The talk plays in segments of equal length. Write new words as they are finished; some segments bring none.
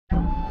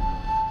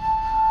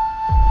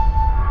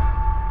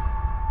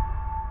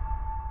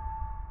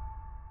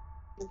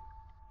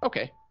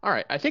Okay. All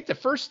right. I think the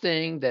first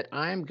thing that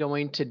I'm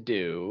going to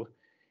do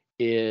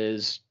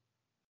is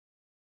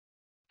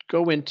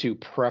go into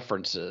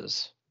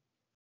preferences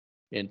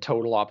in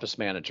Total Office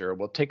Manager.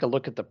 We'll take a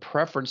look at the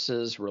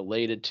preferences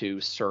related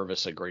to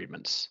service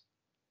agreements.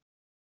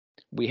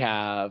 We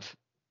have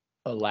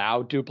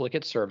allow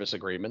duplicate service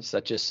agreements.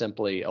 That just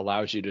simply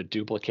allows you to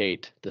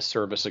duplicate the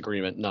service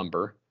agreement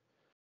number.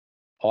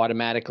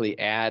 Automatically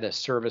add a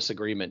service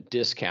agreement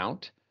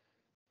discount.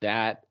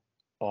 That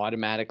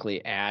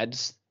automatically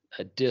adds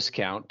a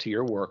discount to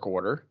your work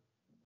order.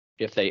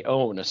 If they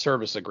own a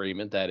service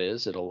agreement, that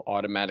is, it'll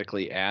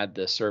automatically add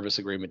the service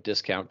agreement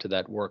discount to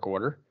that work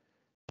order.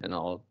 And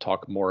I'll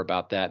talk more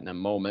about that in a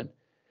moment.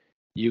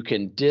 You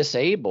can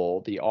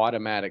disable the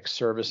automatic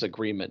service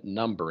agreement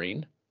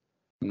numbering.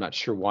 I'm not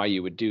sure why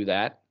you would do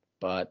that,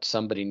 but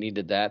somebody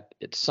needed that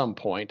at some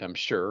point, I'm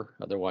sure.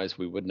 Otherwise,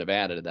 we wouldn't have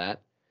added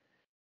that.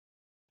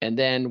 And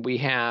then we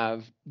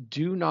have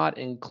do not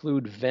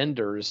include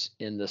vendors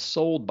in the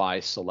sold by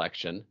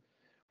selection.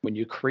 When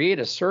you create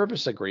a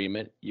service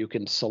agreement, you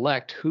can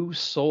select who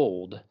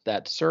sold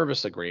that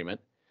service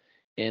agreement.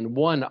 And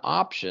one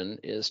option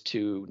is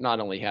to not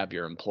only have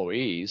your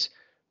employees,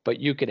 but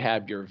you could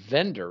have your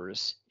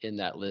vendors in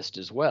that list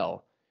as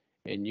well.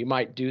 And you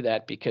might do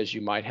that because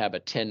you might have a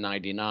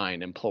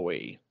 1099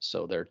 employee.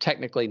 So they're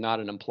technically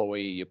not an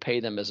employee. You pay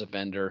them as a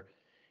vendor,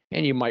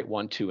 and you might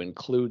want to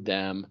include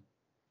them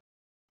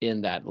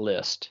in that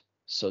list.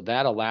 So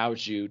that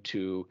allows you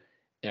to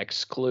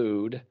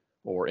exclude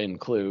or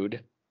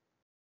include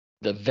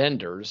the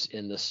vendors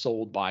in the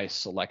sold by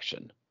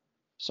selection.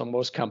 So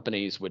most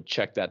companies would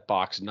check that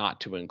box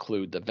not to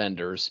include the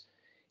vendors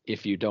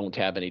if you don't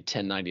have any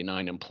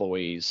 1099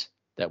 employees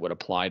that would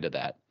apply to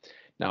that.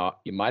 Now,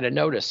 you might have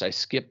noticed I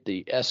skipped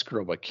the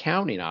escrow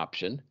accounting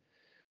option.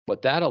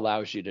 What that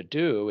allows you to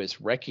do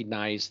is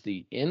recognize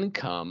the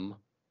income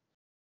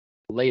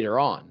later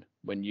on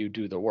when you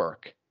do the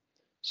work.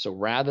 So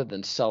rather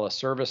than sell a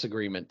service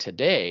agreement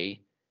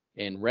today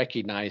and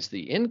recognize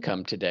the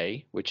income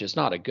today, which is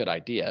not a good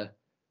idea,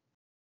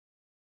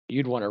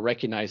 you'd want to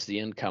recognize the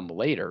income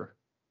later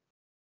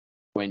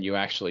when you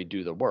actually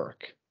do the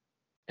work.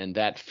 And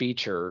that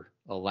feature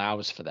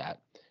allows for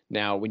that.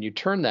 Now, when you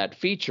turn that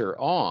feature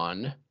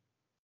on,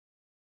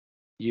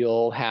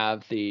 you'll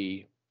have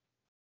the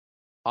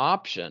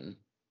option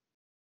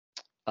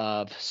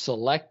of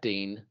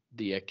selecting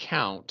the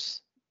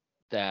accounts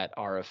that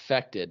are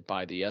affected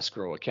by the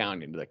escrow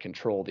accounting, that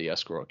control the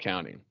escrow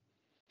accounting.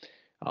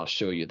 I'll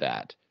show you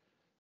that.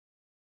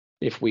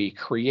 If we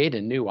create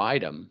a new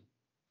item,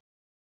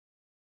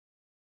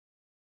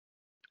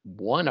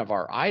 one of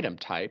our item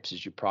types,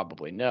 as you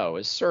probably know,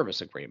 is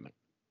service agreement.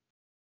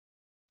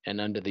 And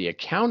under the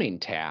accounting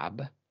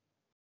tab,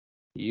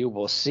 you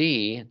will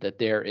see that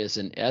there is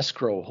an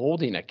escrow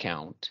holding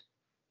account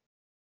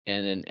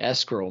and an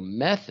escrow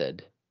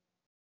method.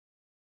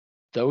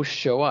 Those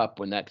show up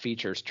when that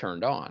feature is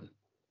turned on.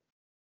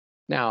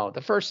 Now,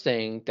 the first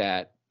thing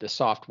that the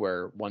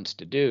software wants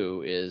to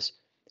do is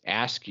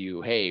ask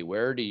you, hey,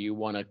 where do you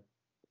want to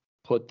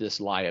put this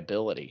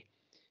liability?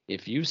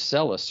 If you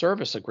sell a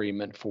service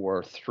agreement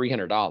for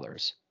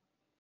 $300,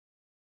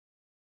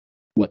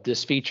 what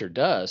this feature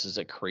does is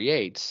it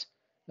creates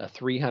a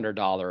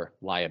 $300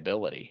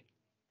 liability.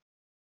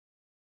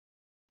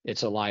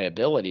 It's a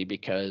liability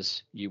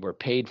because you were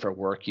paid for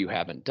work you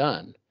haven't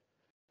done.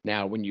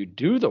 Now, when you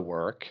do the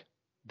work,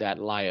 that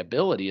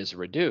liability is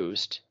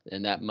reduced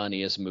and that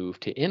money is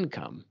moved to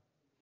income.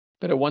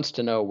 But it wants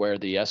to know where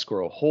the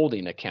escrow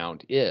holding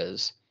account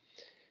is.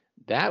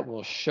 That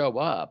will show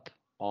up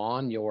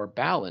on your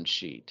balance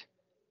sheet.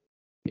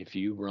 If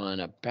you run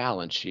a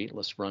balance sheet,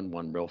 let's run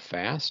one real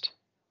fast.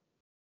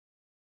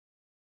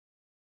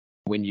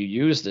 When you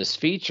use this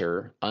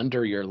feature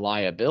under your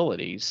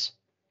liabilities,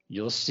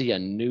 you'll see a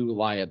new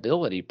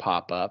liability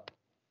pop up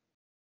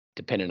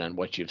depending on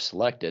what you've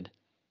selected.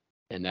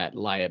 And that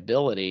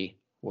liability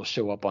will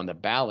show up on the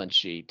balance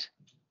sheet.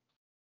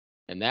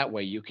 And that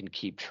way you can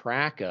keep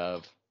track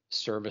of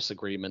service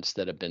agreements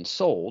that have been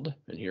sold.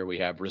 And here we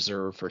have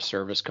reserved for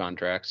service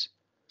contracts.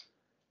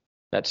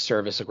 That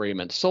service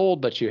agreement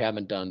sold, but you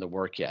haven't done the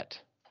work yet.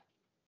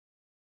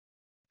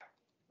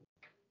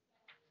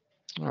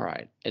 All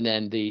right. And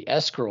then the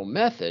escrow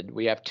method,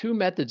 we have two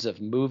methods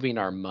of moving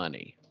our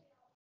money.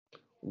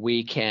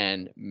 We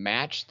can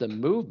match the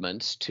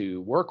movements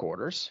to work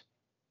orders,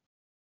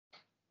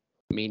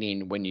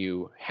 meaning when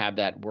you have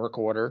that work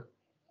order,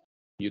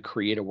 you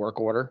create a work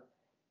order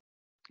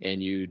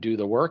and you do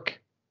the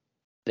work,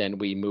 then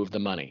we move the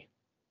money.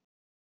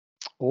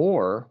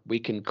 Or we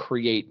can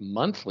create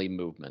monthly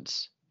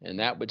movements, and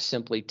that would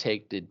simply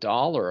take the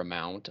dollar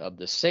amount of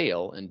the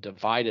sale and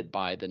divide it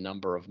by the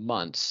number of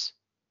months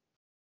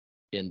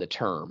in the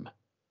term.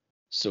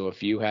 So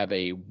if you have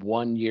a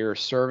 1-year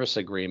service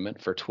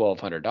agreement for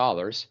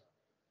 $1,200,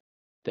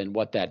 then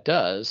what that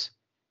does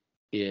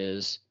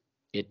is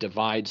it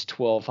divides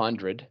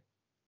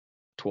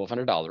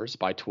 $1,200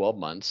 by 12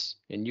 months,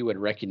 and you would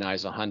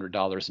recognize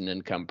 $100 in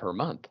income per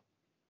month.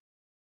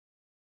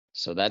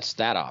 So that's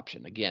that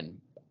option. Again,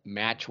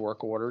 match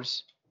work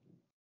orders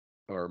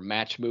or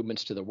match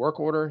movements to the work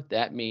order,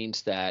 that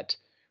means that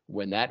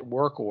when that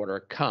work order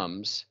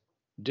comes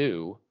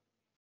due,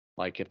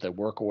 like if the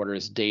work order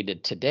is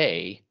dated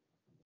today,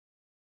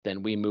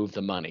 then we move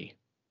the money.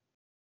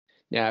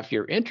 Now, if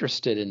you're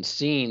interested in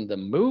seeing the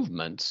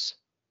movements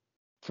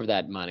for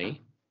that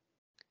money,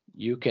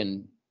 you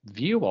can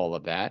view all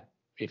of that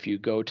if you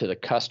go to the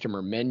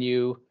customer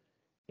menu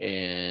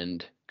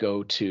and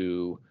go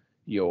to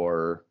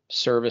your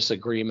service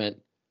agreement.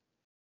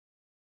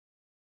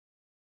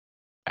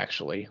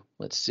 Actually,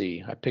 let's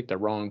see, I picked the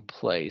wrong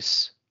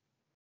place.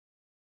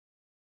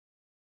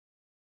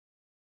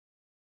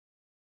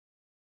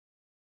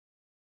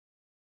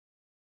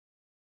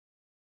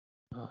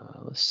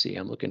 Let's see,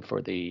 I'm looking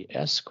for the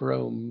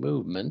escrow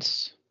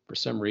movements. For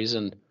some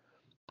reason,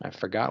 I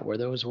forgot where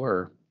those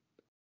were.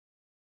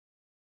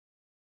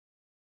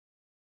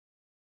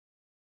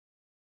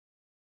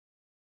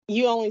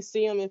 You only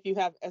see them if you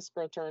have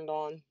escrow turned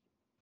on.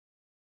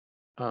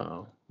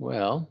 Oh,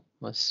 well,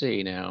 let's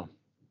see now.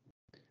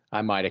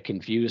 I might have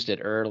confused it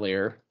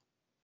earlier.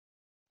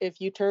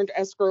 If you turned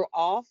escrow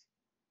off,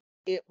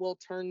 it will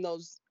turn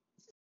those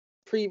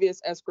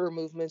previous escrow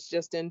movements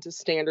just into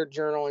standard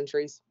journal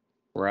entries.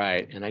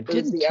 Right, and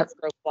There's the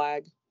escrow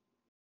flag.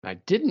 I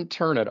didn't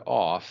turn it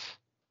off,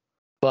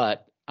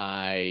 but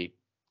I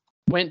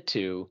went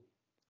to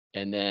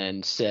and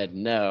then said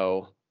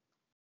no.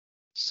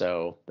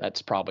 So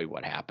that's probably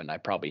what happened. I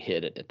probably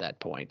hit it at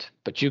that point.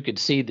 But you could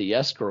see the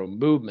escrow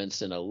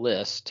movements in a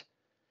list,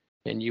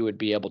 and you would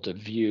be able to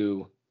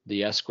view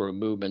the escrow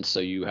movements so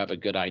you have a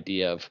good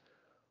idea of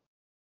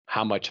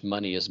how much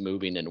money is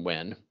moving and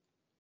when.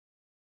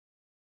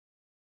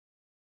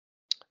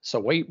 So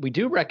we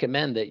do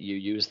recommend that you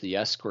use the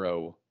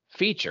escrow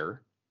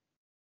feature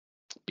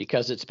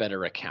because it's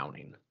better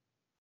accounting.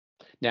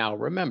 Now,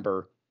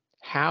 remember,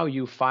 how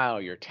you file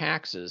your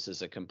taxes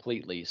is a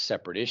completely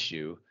separate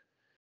issue.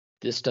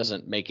 This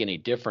doesn't make any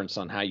difference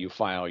on how you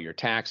file your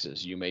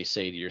taxes. You may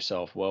say to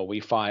yourself, well, we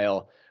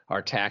file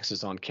our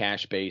taxes on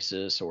cash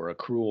basis or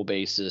accrual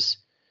basis,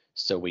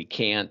 so we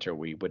can't, or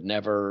we would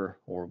never,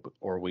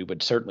 or we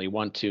would certainly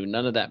want to.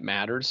 None of that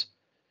matters.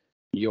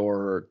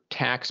 Your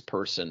tax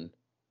person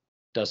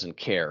doesn't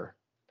care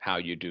how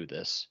you do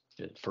this.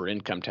 For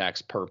income tax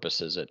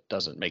purposes, it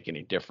doesn't make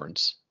any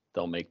difference.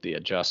 They'll make the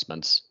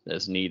adjustments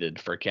as needed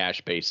for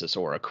cash basis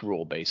or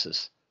accrual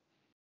basis.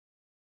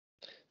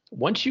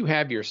 Once you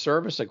have your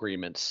service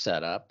agreements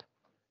set up,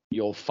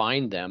 you'll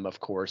find them,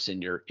 of course,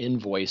 in your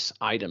invoice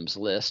items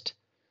list.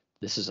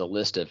 This is a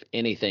list of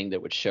anything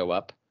that would show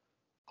up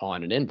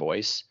on an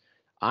invoice.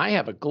 I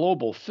have a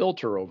global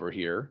filter over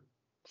here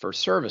for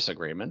service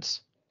agreements.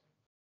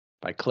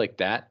 If I click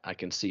that, I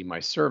can see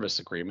my service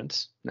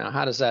agreements. Now,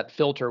 how does that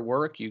filter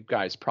work? You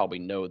guys probably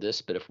know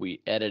this, but if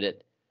we edit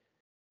it,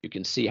 you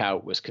can see how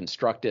it was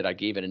constructed. I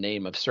gave it a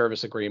name of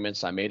service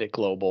agreements. I made it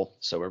global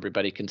so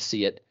everybody can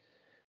see it.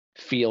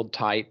 Field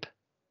type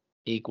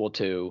equal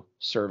to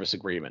service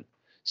agreement.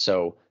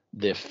 So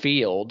the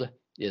field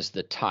is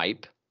the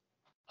type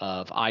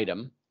of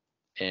item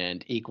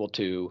and equal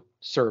to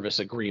service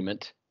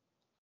agreement.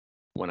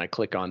 When I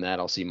click on that,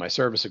 I'll see my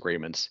service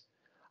agreements.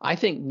 I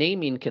think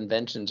naming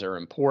conventions are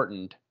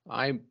important.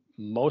 I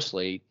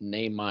mostly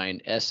name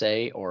mine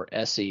SA or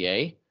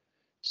SEA.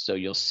 So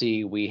you'll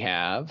see we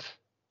have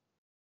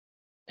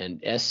an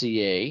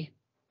SEA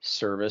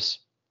service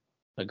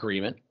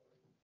agreement.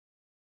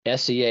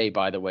 SEA,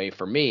 by the way,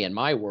 for me in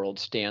my world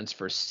stands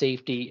for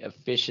Safety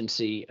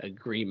Efficiency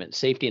Agreement.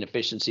 Safety and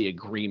Efficiency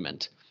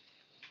Agreement.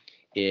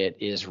 It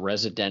is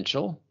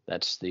residential.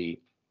 That's the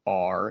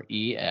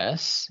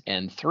RES.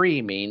 And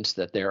 3 means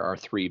that there are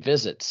 3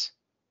 visits.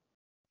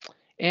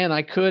 And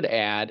I could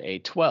add a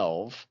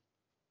 12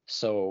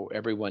 so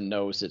everyone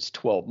knows it's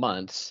 12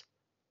 months.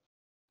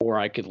 Or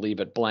I could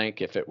leave it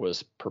blank if it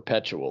was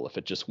perpetual, if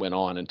it just went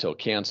on until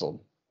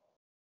canceled.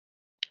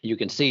 You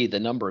can see the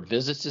number of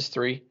visits is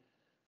 3.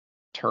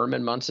 Term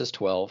in months is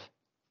 12.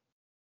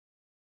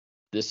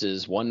 This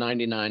is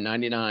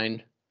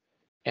 $199.99.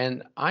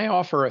 And I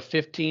offer a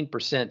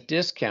 15%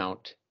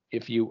 discount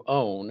if you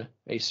own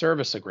a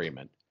service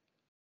agreement.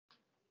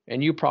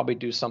 And you probably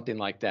do something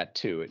like that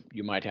too.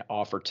 You might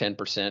offer 10%,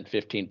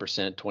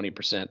 15%,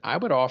 20%. I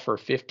would offer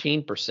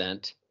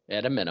 15%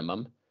 at a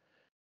minimum.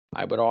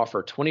 I would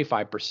offer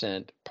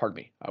 25%, pardon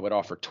me, I would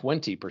offer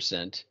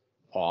 20%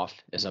 off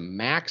as a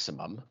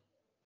maximum.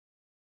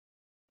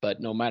 But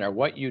no matter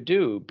what you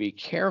do, be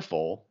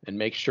careful and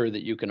make sure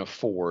that you can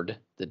afford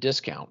the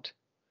discount.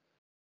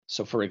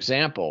 So for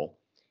example,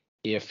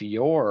 if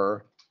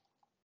your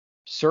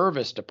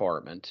service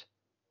department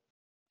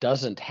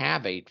doesn't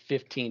have a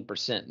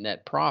 15%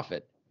 net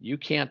profit, you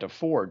can't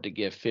afford to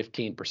give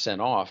 15%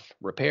 off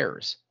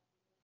repairs.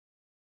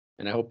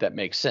 And I hope that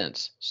makes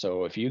sense.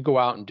 So if you go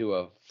out and do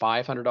a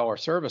 $500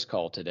 service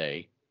call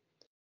today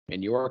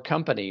and your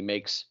company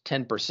makes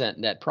 10%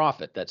 net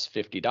profit, that's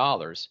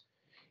 $50.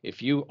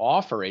 If you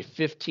offer a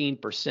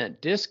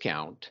 15%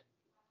 discount,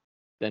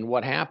 then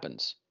what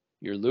happens?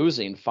 You're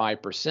losing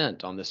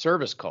 5% on the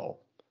service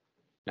call.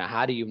 Now,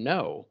 how do you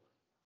know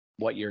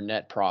what your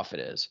net profit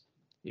is?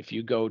 if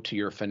you go to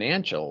your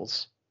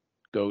financials,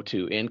 go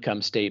to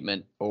income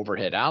statement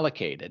overhead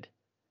allocated,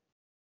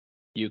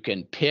 you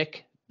can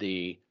pick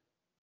the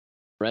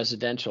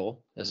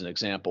residential, as an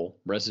example,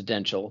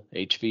 residential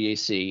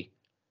HVAC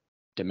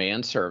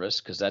demand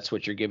service, because that's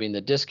what you're giving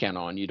the discount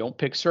on. You don't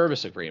pick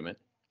service agreement.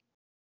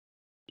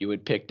 You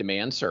would pick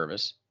demand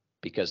service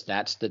because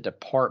that's the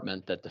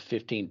department that the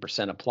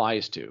 15%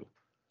 applies to.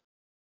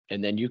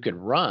 And then you could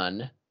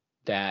run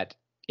that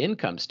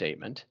income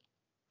statement,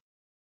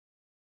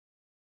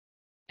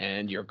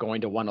 and you're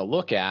going to want to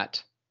look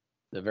at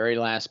the very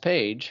last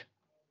page,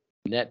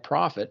 net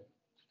profit.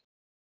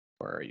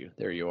 Where are you?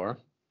 There you are.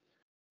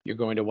 You're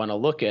going to want to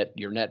look at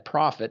your net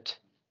profit.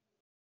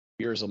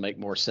 Yours will make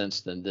more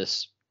sense than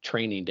this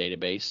training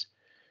database.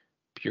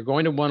 You're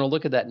going to want to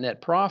look at that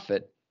net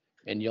profit,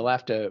 and you'll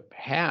have to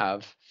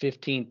have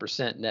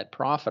 15% net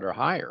profit or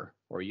higher,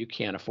 or you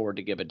can't afford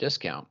to give a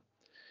discount.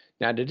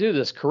 Now, to do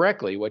this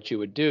correctly, what you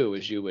would do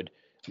is you would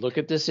look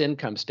at this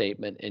income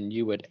statement and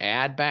you would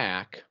add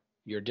back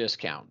your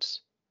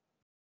discounts.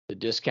 The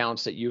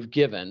discounts that you've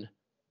given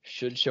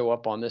should show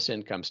up on this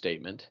income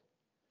statement.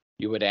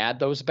 You would add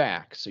those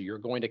back. So you're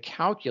going to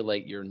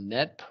calculate your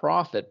net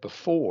profit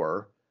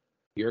before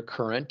your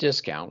current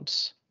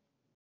discounts,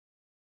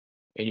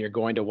 and you're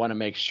going to want to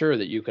make sure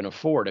that you can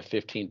afford a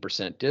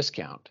 15%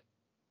 discount.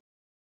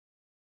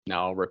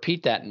 Now, I'll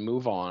repeat that and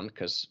move on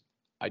because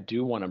I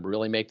do want to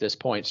really make this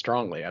point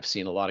strongly. I've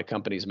seen a lot of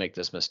companies make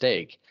this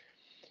mistake.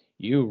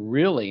 You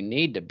really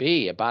need to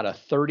be about a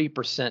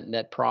 30%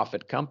 net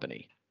profit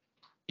company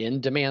in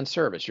demand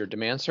service. Your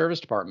demand service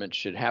department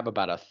should have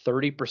about a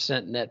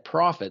 30% net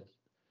profit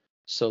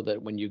so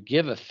that when you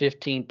give a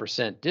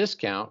 15%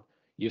 discount,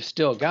 you've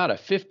still got a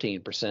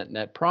 15%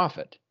 net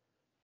profit.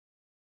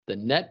 The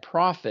net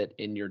profit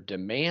in your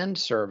demand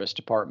service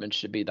department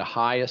should be the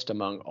highest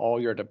among all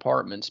your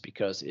departments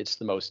because it's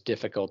the most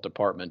difficult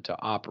department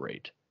to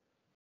operate.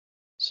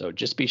 So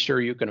just be sure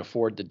you can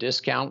afford the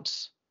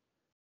discounts.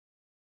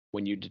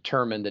 When you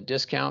determine the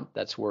discount,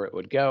 that's where it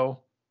would go.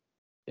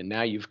 And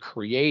now you've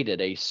created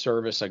a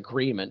service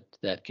agreement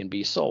that can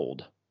be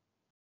sold.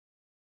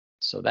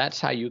 So that's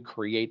how you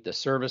create the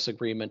service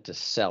agreement to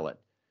sell it.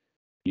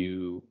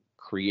 You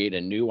create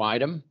a new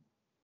item.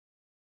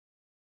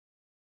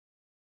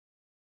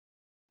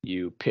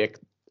 You pick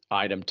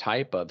item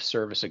type of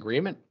service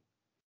agreement.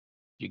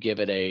 You give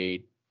it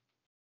a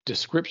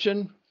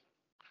description,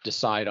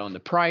 decide on the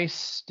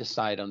price,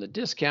 decide on the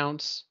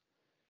discounts.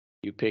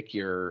 You pick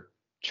your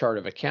chart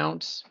of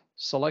accounts,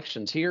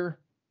 selections here.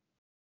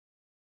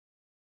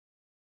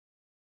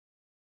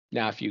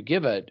 Now, if you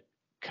give a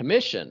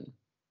commission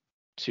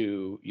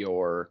to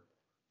your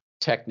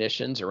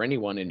technicians or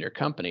anyone in your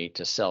company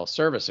to sell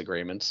service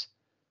agreements,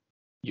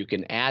 you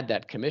can add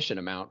that commission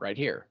amount right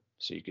here.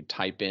 So you could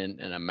type in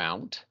an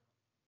amount.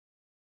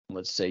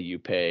 Let's say you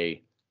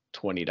pay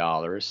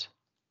 $20,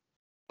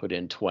 put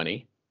in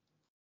 20.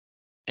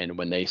 And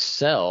when they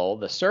sell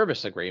the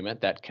service agreement,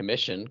 that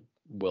commission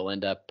will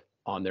end up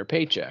on their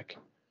paycheck.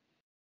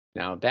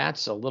 Now,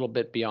 that's a little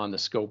bit beyond the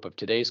scope of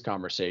today's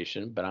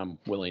conversation, but I'm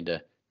willing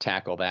to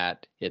tackle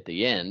that at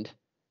the end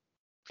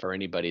for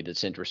anybody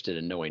that's interested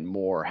in knowing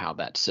more how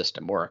that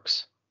system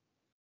works.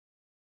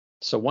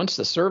 So once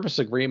the service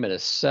agreement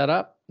is set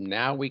up,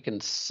 now we can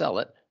sell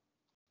it.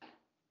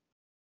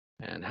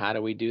 And how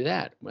do we do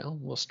that? Well,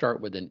 we'll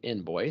start with an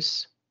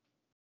invoice.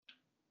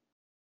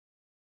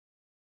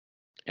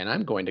 And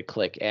I'm going to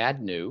click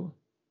Add New.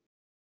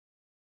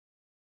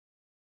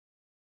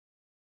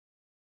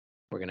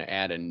 We're going to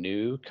add a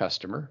new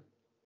customer.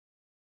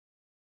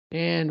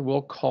 And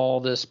we'll call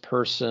this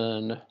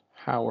person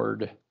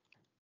Howard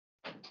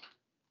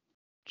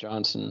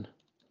Johnson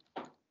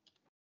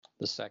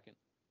II.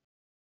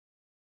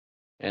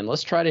 And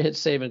let's try to hit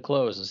save and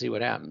close and see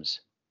what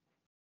happens.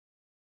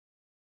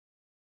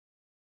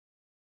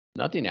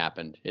 Nothing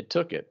happened. It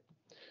took it.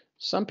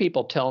 Some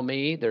people tell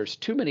me there's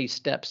too many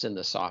steps in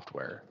the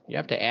software. You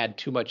have to add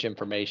too much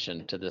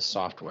information to this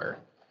software.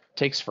 It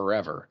takes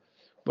forever.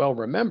 Well,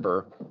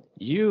 remember,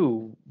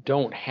 you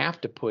don't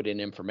have to put in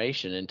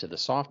information into the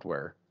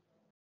software.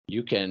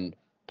 You can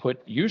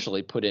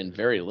usually put in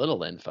very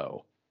little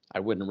info. I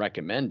wouldn't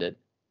recommend it,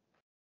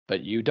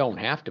 but you don't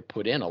have to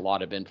put in a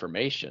lot of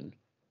information.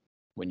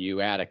 When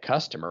you add a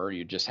customer,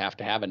 you just have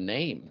to have a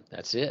name.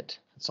 That's it.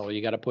 That's all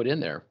you got to put in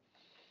there.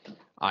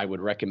 I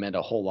would recommend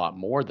a whole lot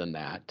more than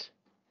that.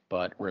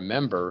 But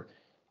remember,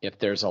 if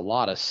there's a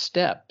lot of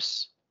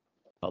steps,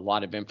 a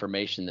lot of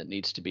information that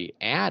needs to be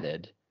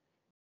added,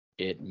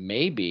 it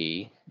may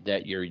be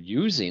that you're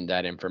using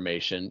that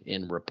information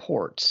in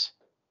reports,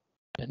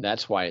 and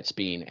that's why it's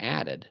being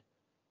added.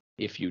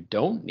 If you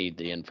don't need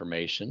the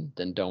information,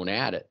 then don't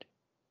add it.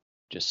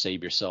 Just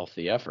save yourself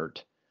the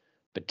effort.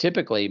 But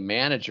typically,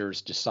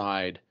 managers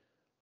decide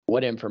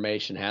what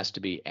information has to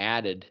be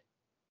added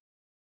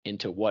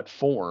into what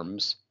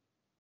forms,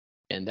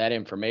 and that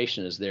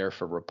information is there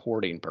for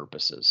reporting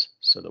purposes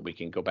so that we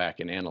can go back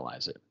and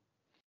analyze it.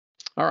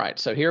 All right,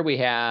 so here we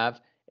have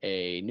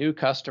a new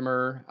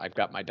customer. I've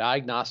got my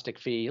diagnostic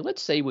fee.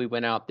 Let's say we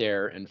went out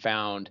there and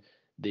found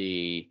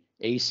the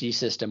AC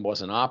system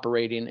wasn't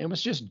operating. It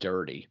was just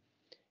dirty.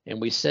 And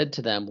we said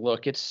to them,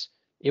 look, it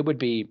would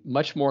be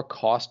much more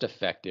cost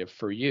effective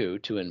for you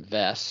to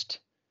invest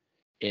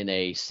in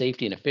a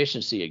safety and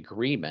efficiency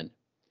agreement,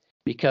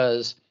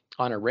 because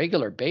on a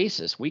regular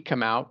basis, we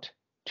come out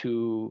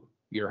to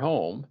your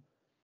home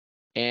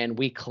and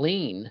we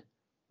clean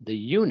the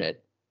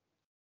unit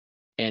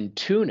and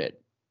tune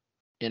it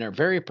in a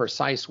very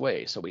precise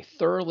way. So we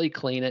thoroughly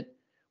clean it,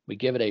 we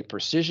give it a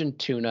precision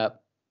tune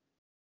up,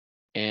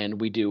 and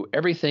we do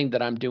everything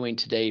that I'm doing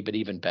today, but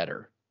even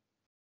better.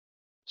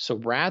 So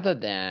rather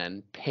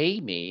than pay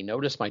me,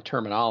 notice my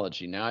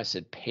terminology. Now I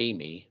said pay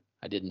me,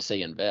 I didn't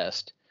say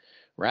invest.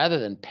 Rather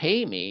than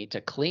pay me to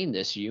clean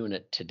this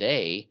unit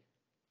today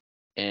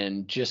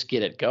and just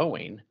get it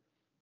going,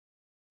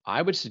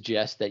 I would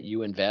suggest that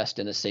you invest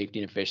in a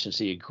safety and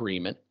efficiency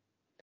agreement.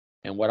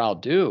 And what I'll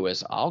do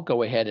is I'll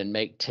go ahead and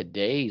make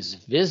today's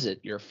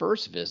visit your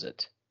first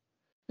visit.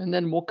 And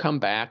then we'll come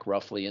back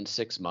roughly in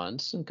 6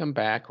 months and come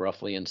back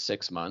roughly in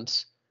 6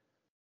 months.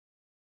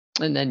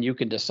 And then you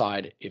can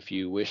decide if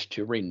you wish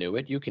to renew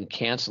it. You can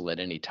cancel it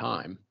any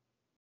time.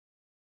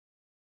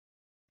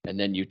 And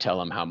then you tell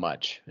them how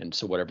much. And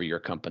so whatever your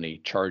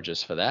company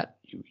charges for that,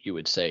 you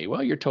would say,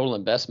 well, your total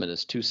investment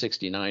is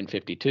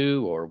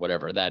 $269.52 or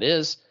whatever that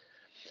is.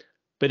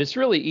 But it's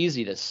really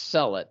easy to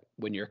sell it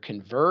when you're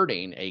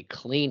converting a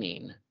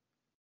cleaning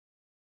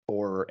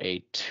or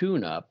a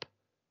tune-up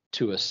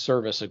to a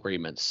service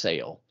agreement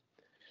sale.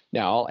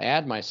 Now I'll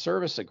add my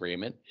service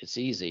agreement. It's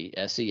easy.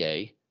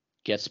 SEA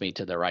gets me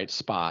to the right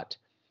spot.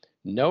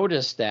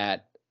 Notice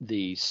that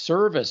the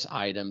service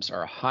items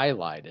are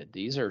highlighted.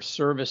 These are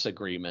service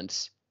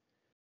agreements,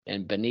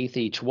 and beneath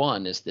each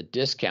one is the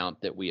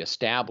discount that we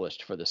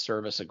established for the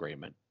service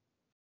agreement.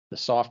 The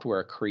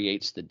software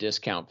creates the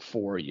discount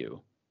for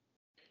you.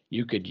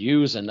 You could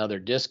use another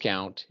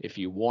discount if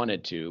you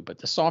wanted to, but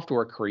the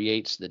software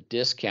creates the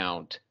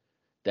discount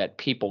that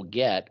people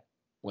get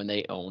when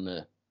they own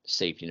a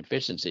safety and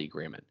efficiency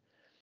agreement.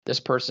 This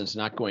person's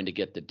not going to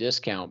get the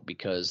discount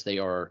because they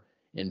are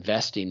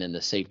investing in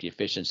the safety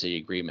efficiency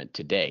agreement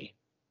today.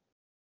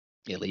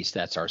 At least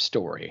that's our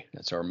story.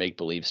 That's our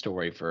make-believe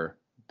story for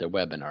the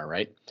webinar,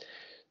 right?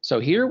 So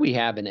here we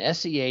have an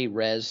SEA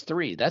Res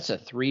 3. That's a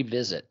 3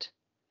 visit.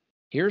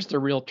 Here's the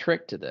real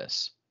trick to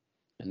this.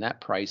 And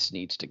that price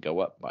needs to go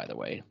up, by the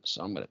way.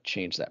 So I'm going to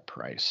change that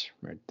price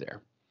right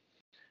there.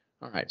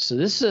 All right, so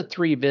this is a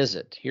 3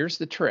 visit. Here's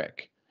the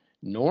trick.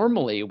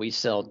 Normally we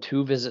sell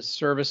 2 visit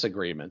service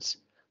agreements,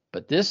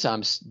 but this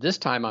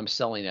time I'm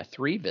selling a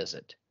 3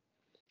 visit.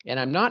 And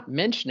I'm not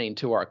mentioning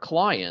to our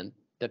client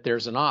that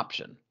there's an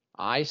option.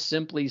 I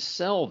simply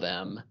sell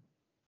them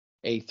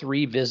a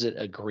 3 visit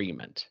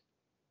agreement.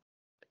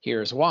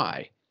 Here's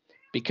why.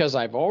 Because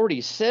I've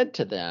already said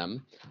to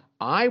them,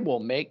 I will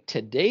make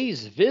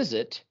today's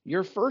visit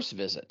your first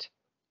visit.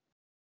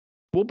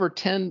 We'll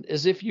pretend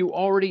as if you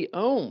already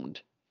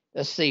owned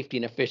a safety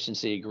and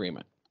efficiency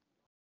agreement.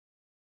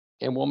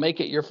 And we'll make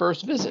it your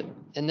first visit.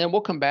 And then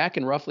we'll come back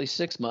in roughly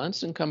 6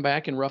 months and come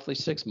back in roughly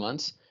 6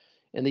 months.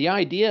 And the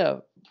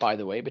idea, by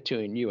the way,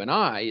 between you and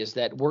I is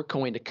that we're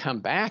going to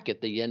come back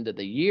at the end of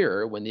the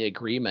year when the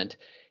agreement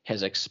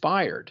has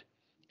expired,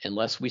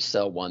 unless we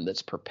sell one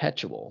that's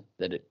perpetual,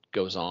 that it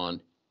goes on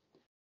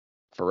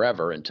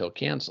forever until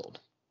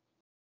canceled.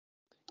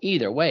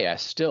 Either way, I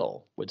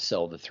still would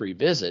sell the 3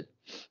 visit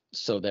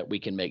so that we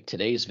can make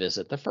today's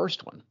visit the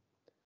first one.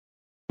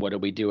 What do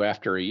we do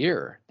after a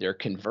year? They're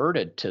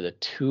converted to the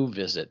 2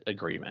 visit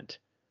agreement.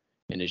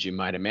 And as you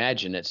might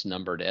imagine, it's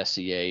numbered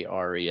SEA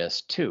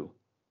RES 2.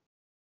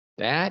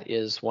 That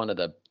is one of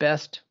the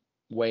best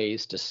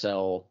ways to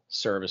sell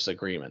service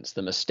agreements.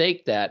 The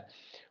mistake that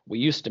we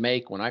used to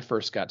make when I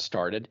first got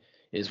started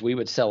is we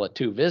would sell a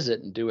 2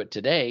 visit and do it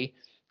today,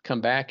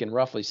 come back in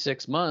roughly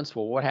 6 months.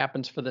 Well, what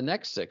happens for the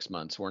next 6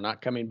 months? We're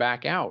not coming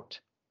back out.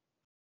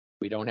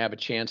 We don't have a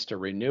chance to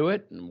renew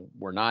it, and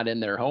we're not in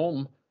their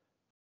home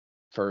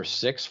for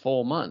 6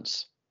 full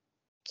months.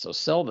 So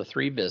sell the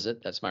 3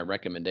 visit. That's my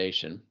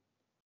recommendation.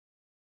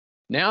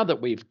 Now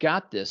that we've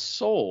got this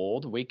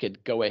sold, we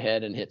could go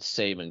ahead and hit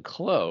save and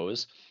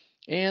close.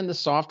 And the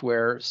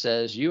software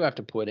says you have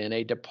to put in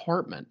a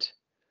department.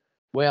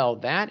 Well,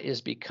 that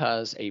is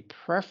because a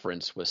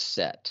preference was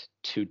set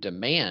to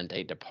demand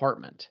a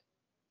department.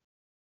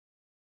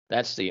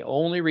 That's the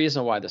only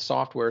reason why the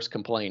software is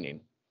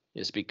complaining,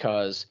 is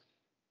because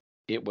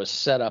it was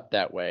set up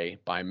that way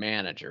by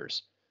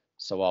managers.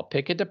 So I'll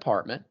pick a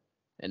department,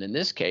 and in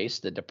this case,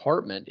 the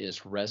department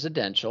is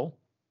residential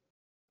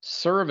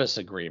service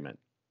agreement,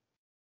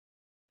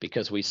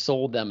 because we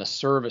sold them a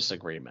service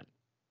agreement.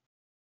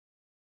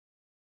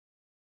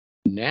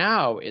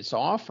 Now it's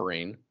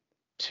offering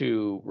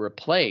to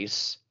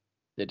replace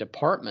the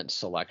department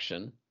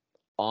selection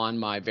on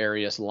my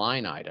various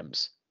line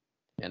items.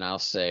 And I'll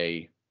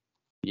say,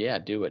 yeah,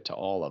 do it to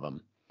all of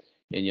them.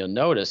 And you'll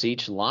notice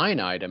each line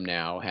item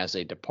now has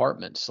a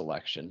department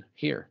selection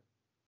here.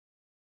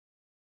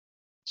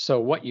 So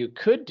what you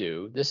could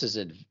do, this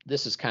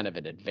is kind of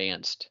an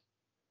advanced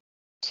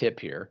tip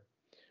here.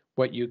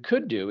 What you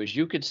could do is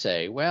you could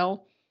say,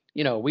 well,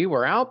 we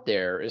were out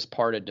there as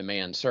part of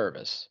demand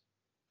service.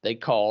 They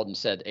called and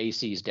said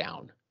AC's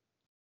down.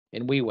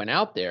 And we went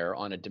out there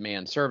on a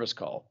demand service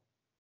call.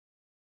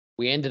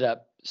 We ended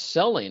up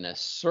selling a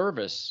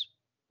service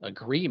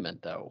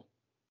agreement, though.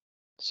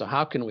 So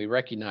how can we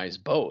recognize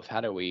both? How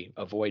do we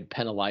avoid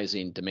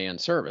penalizing demand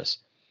service?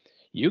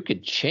 You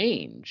could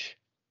change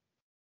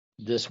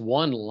this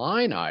one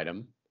line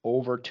item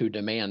over to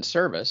demand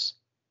service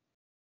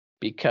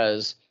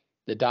because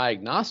the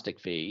diagnostic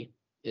fee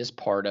is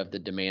part of the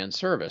demand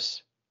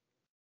service.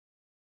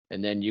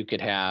 And then you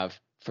could have,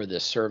 for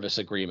this service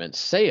agreement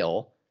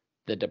sale,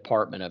 the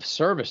Department of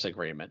Service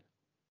agreement.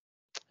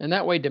 And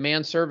that way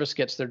demand service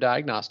gets their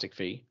diagnostic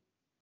fee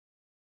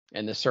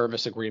and the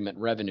service agreement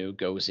revenue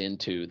goes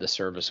into the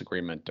service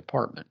agreement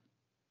department.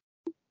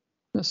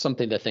 That's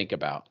something to think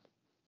about.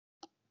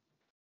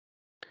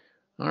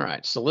 All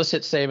right, so let's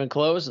hit save and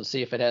close and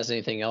see if it has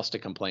anything else to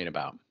complain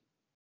about.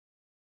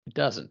 It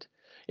doesn't.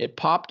 It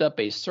popped up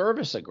a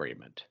service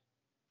agreement.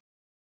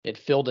 It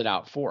filled it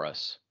out for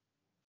us.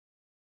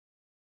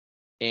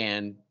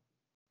 And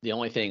the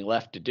only thing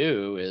left to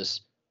do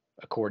is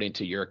according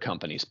to your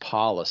company's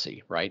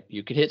policy, right?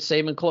 You could hit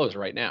save and close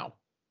right now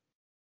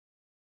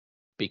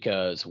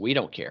because we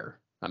don't care.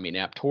 I mean,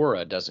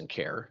 Aptora doesn't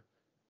care.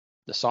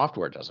 The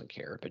software doesn't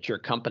care, but your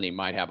company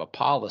might have a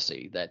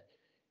policy that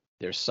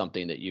there's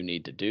something that you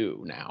need to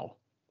do now.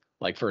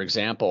 Like, for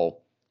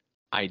example,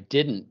 I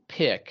didn't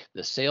pick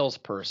the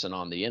salesperson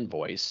on the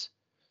invoice,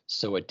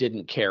 so it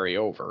didn't carry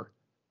over.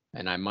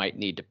 And I might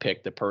need to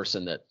pick the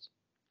person that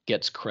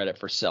gets credit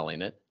for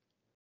selling it.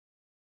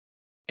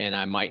 And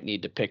I might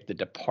need to pick the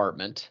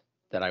department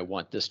that I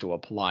want this to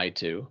apply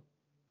to.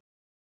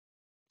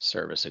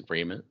 Service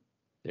agreement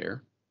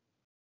there.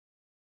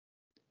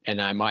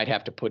 And I might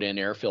have to put in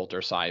air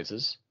filter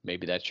sizes.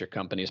 Maybe that's your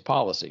company's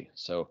policy.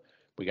 So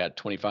we got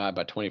 25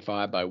 by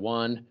 25 by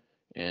 1,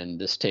 and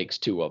this takes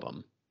 2 of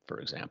them, for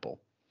example.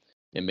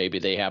 And maybe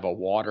they have a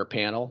water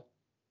panel,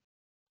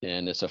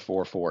 and it's a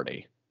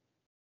 440.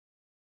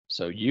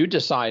 So you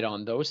decide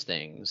on those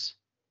things.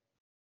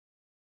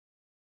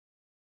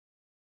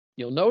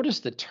 You'll notice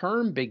the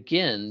term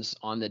begins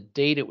on the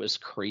date it was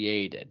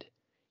created.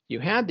 You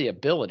had the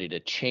ability to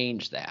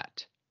change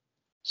that.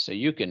 So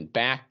you can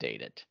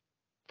backdate it,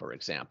 for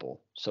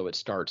example. So it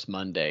starts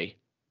Monday.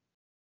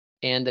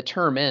 And the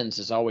term ends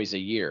is always a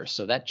year.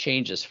 So that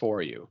changes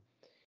for you.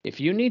 If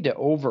you need to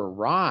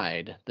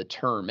override the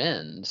term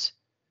ends,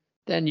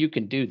 then you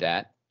can do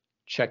that.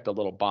 Check the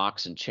little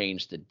box and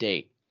change the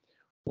date.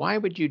 Why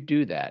would you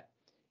do that?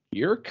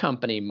 Your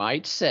company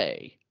might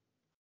say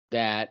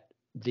that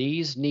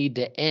these need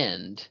to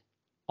end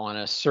on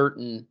a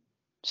certain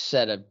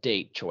set of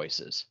date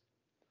choices.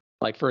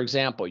 Like, for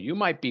example, you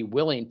might be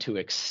willing to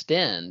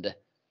extend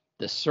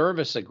the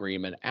service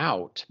agreement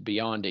out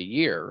beyond a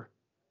year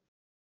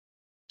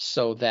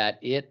so that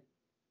it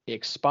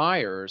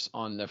expires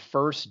on the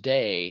first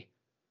day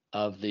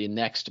of the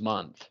next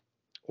month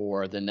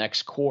or the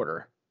next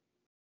quarter.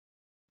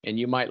 And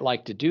you might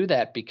like to do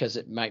that because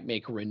it might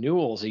make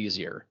renewals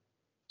easier.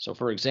 So,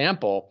 for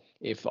example,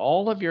 if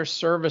all of your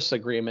service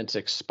agreements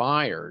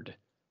expired,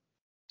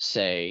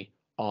 say,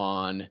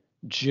 on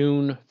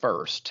June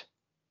 1st,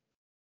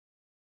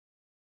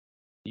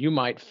 you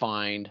might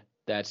find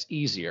that's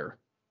easier.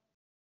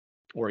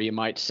 Or you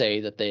might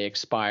say that they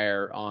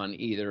expire on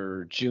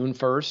either June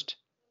 1st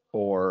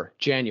or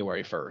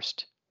January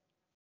 1st.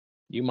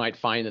 You might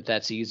find that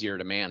that's easier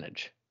to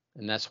manage.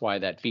 And that's why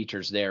that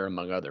feature's there,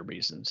 among other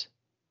reasons.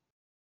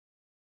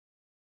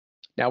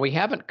 Now, we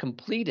haven't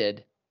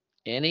completed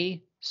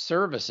any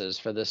services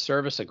for this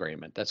service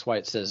agreement. That's why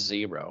it says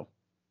 0.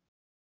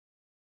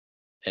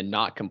 And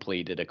not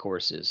completed, of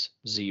course, is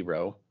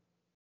 0.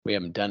 We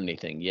haven't done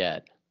anything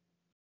yet.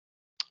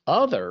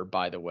 Other,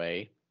 by the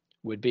way,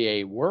 would be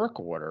a work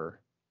order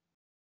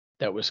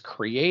that was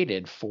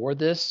created for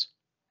this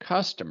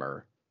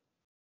customer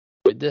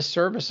with this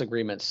service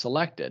agreement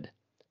selected,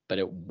 but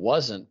it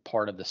wasn't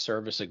part of the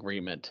service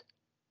agreement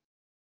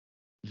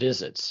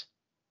visits.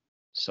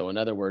 So in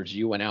other words,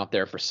 you went out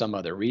there for some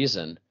other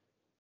reason,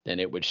 then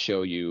it would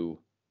show you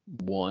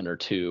 1 or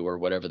 2 or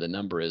whatever the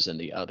number is in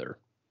the other.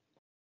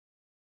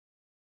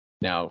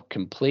 Now,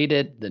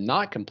 completed, the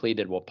not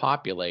completed will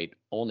populate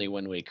only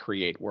when we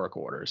create work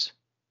orders.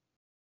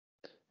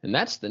 And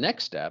that's the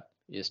next step,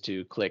 is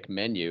to click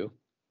menu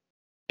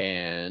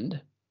and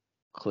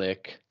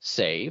click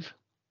save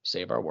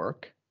our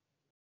work.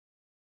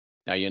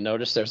 Now you'll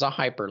notice there's a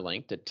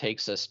hyperlink that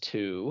takes us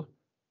to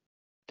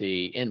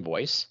the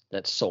invoice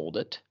that sold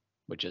it,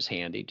 which is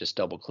handy. Just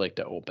double click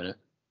to open it.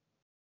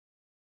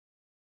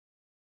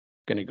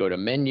 Going to go to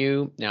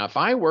menu. Now, if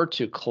I were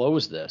to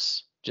close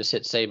this, just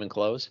hit save and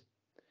close,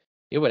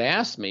 it would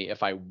ask me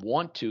if I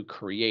want to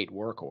create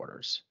work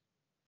orders.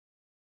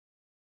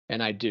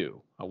 And I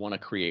do. I want to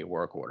create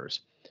work orders.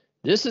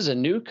 This is a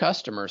new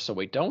customer, so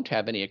we don't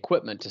have any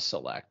equipment to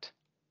select.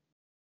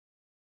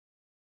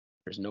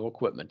 There's no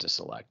equipment to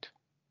select.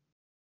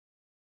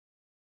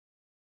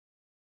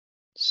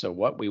 So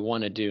what we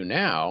want to do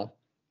now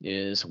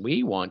is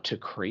we want to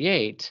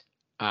create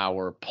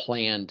our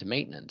planned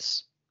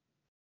maintenance.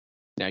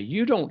 Now,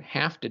 you don't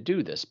have to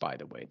do this, by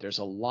the way. There's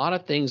a lot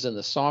of things in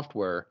the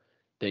software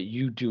that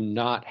you do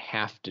not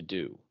have to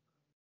do.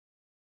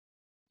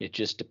 It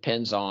just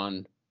depends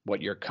on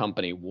what your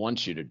company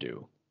wants you to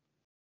do.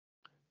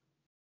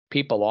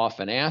 People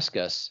often ask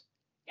us,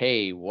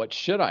 hey, what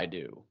should I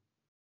do?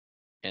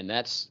 And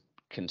that's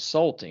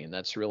consulting.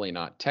 That's really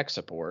not tech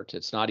support.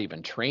 It's not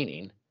even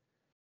training.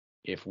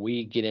 If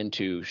we get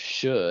into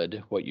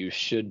should, what you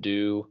should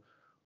do,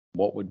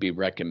 what would be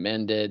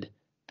recommended,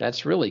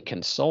 that's really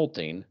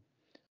consulting.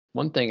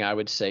 One thing I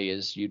would say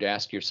is you'd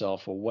ask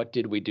yourself, well, what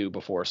did we do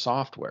before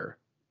software?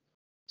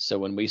 So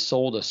when we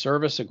sold a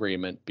service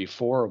agreement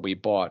before we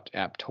bought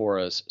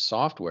Aptora's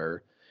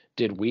software,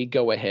 did we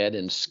go ahead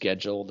and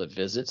schedule the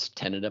visits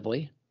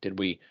tentatively? Did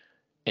we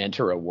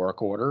enter a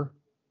work order?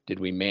 Did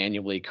we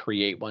manually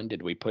create one?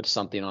 Did we put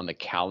something on the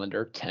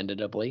calendar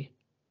tentatively?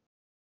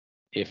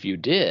 If you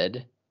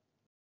did,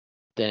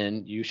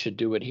 then you should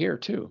do it here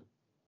too.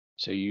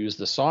 So you use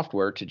the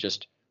software to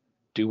just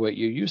do what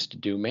you used to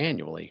do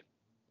manually.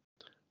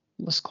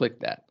 Let's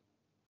click that.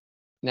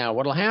 Now,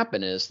 what'll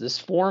happen is this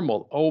form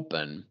will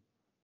open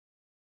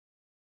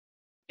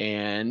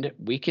and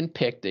we can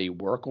pick the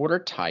work order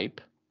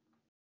type,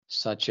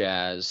 such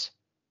as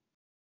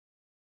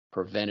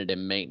preventative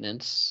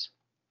maintenance.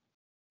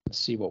 Let's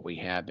see what we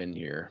have in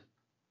here.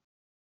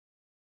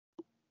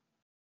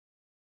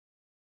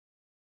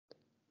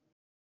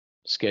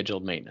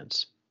 Scheduled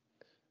maintenance.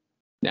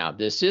 Now,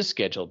 this is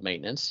scheduled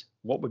maintenance.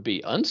 What would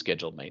be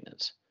unscheduled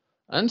maintenance?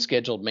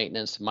 Unscheduled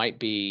maintenance might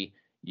be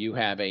you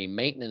have a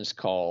maintenance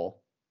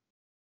call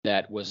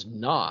that was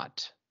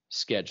not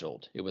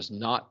scheduled. It was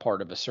not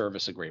part of a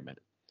service agreement.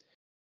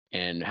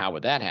 And how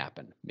would that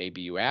happen?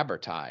 Maybe you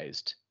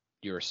advertised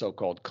your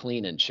so-called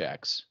clean-in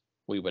checks.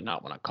 We would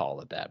not want to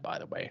call it that, by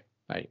the way.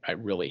 I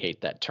really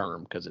hate that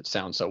term because it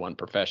sounds so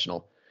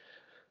unprofessional.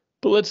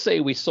 But let's say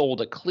we sold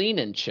a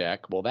clean-in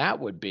check. Well, that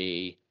would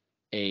be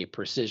a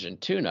precision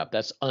tune-up.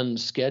 That's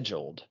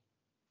unscheduled.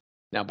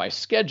 Now, by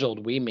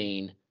scheduled, we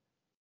mean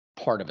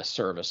part of a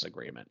service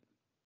agreement.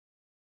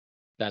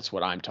 That's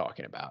what I'm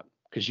talking about.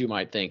 Because you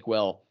might think,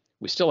 well,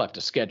 we still have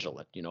to schedule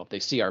it. You know, if they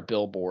see our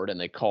billboard and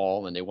they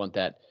call and they want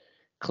that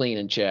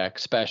clean-in check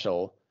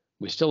special,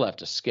 we still have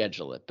to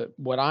schedule it. But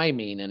what I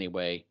mean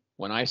anyway,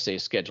 when I say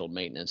scheduled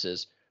maintenance,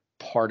 is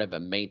part of a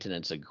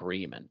maintenance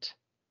agreement.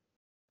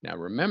 Now,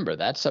 remember,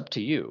 that's up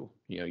to you.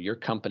 You know, your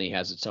company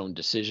has its own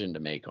decision to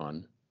make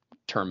on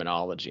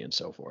terminology and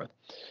so forth.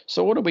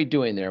 So what are we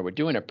doing there? We're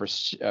doing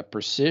a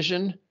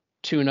precision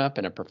tune-up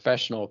and a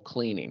professional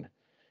cleaning.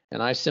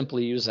 And I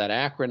simply use that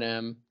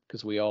acronym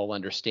because we all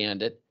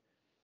understand it.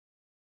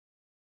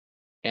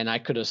 And I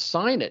could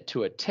assign it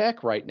to a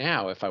tech right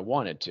now if I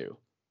wanted to.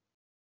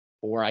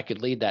 Or I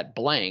could leave that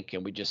blank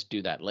and we just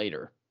do that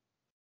later.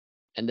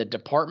 And the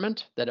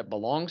department that it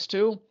belongs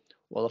to,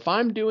 well, if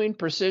I'm doing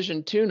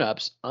precision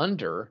tune-ups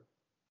under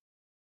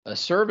a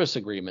service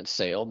agreement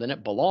sale, then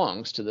it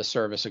belongs to the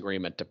service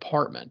agreement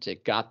department.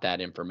 It got that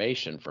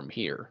information from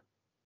here.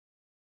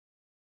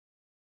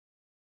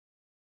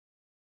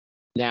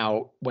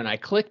 Now, when I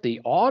click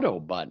the auto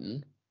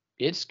button,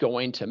 it's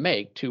going to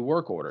make 2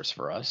 work orders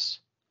for us.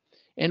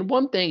 And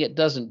one thing it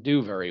doesn't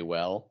do very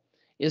well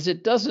is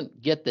it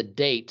doesn't get the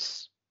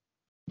dates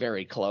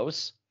very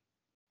close.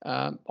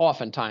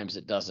 Oftentimes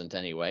it doesn't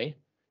anyway.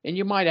 And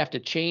you might have to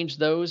change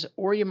those,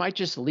 or you might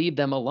just leave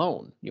them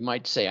alone. You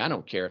might say, I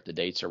don't care if the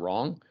dates are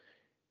wrong.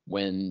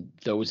 When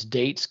those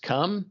dates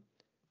come,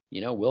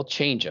 you know, we'll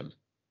change them.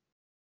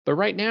 But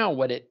right now,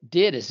 what it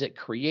did is it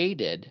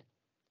created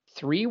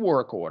 3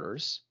 work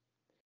orders.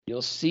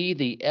 You'll see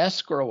the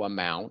escrow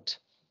amount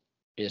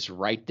is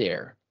right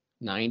there.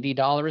 $90,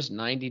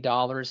 $90,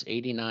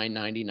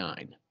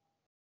 $89.99.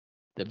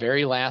 The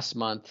very last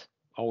month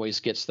always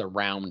gets the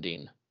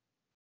rounding.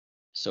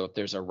 So if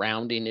there's a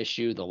rounding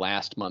issue, the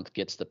last month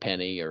gets the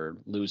penny or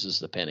loses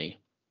the penny.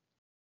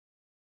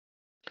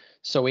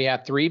 So we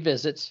have 3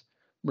 visits.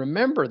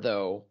 Remember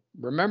though,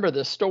 remember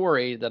the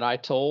story that I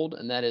told,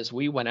 and that is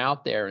we went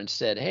out there and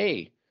said,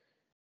 hey,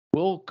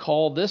 we'll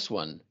call this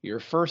one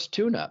your first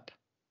tune-up.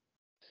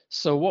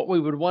 So what we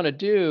would want to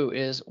do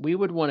is we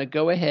would want to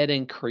go ahead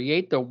and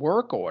create the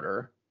work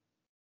order.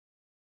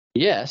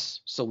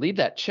 Yes, so leave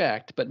that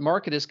checked, but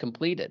mark it as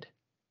completed.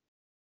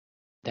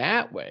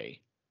 That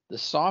way, the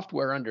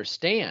software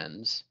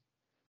understands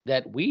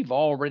that we've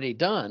already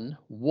done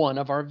one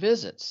of our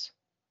visits.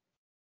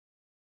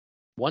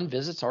 One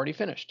visit's already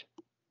finished,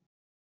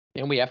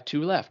 and we have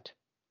 2 left.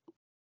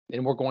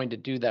 And we're going to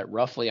do that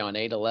roughly on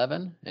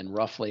 8/11 and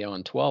roughly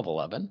on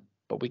 12/11,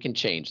 but we can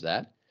change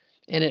that.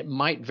 And it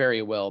might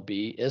very well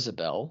be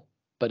Isabel,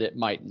 but it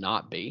might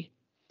not be.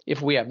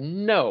 If we have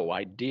no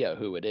idea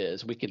who it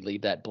is, we could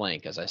leave that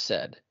blank, as I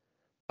said.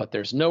 But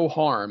there's no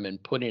harm in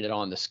putting it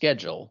on the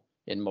schedule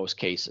in most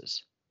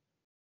cases.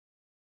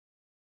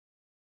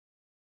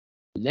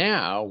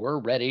 Now we're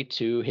ready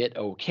to hit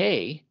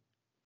OK.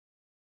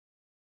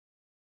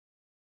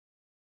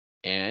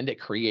 And it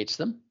creates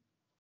them.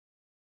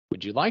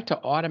 Would you like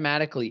to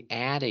automatically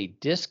add a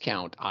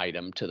discount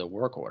item to the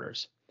work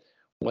orders?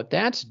 What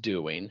that's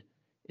doing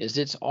is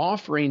it's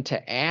offering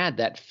to add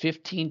that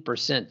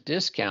 15%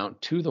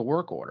 discount to the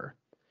work order.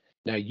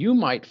 Now, you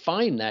might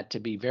find that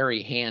to be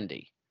very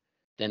handy.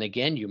 Then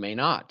again, you may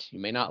not. You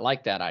may not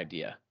like that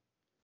idea.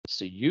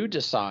 So you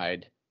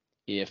decide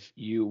if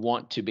you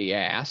want to be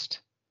asked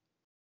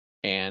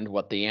and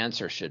what the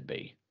answer should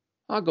be.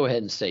 I'll go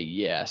ahead and say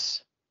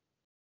yes,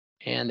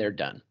 and they're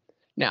done.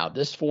 Now,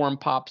 this form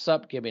pops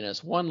up, giving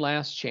us one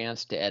last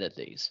chance to edit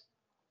these.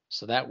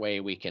 So that way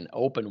we can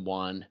open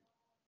one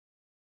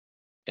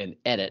and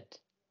edit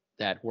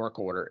that work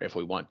order if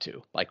we want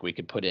to, like we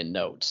could put in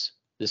notes.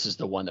 This is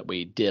the one that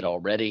we did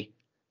already.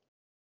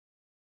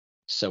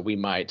 So we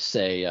might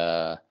say,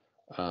 type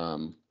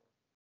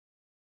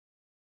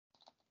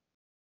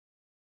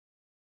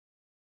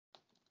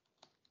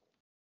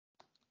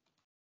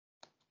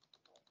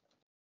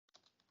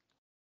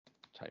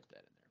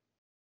that in there.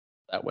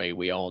 That way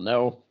we all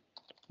know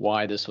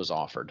why this was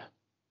offered.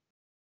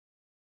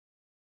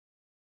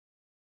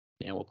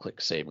 And we'll click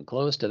Save and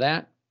Close to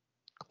that.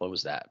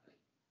 Close that.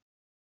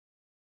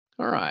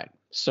 All right,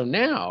 so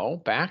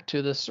now back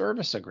to the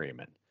service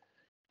agreement.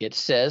 It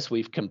says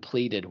we've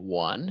completed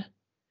 1.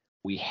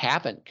 We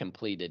haven't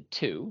completed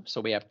 2,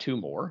 so we have 2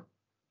 more.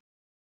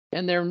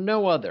 And there are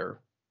no other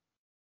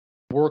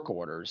work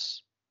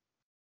orders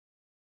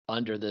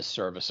under this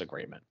service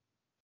agreement.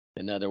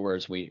 In other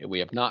words, we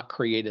have not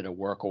created a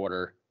work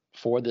order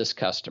for this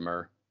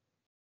customer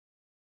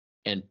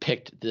and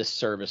picked this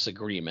service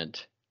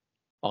agreement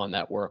on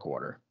that work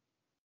order.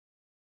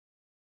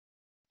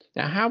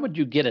 Now, how would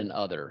you get an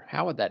other?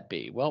 How would that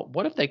be? Well,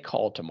 what if they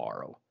call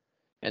tomorrow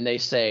and they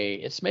say,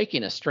 it's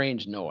making a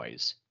strange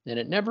noise, and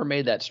it never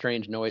made that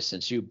strange noise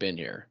since you've been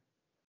here?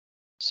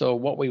 So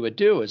what we would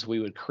do is we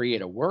would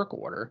create a work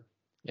order,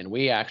 and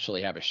we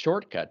actually have a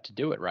shortcut to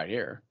do it right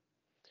here.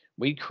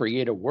 We'd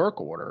create a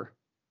work order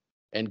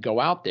and go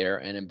out there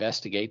and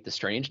investigate the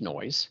strange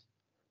noise,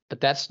 but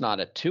that's not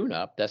a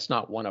tune-up. That's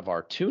not one of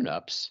our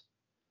tune-ups.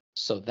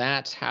 So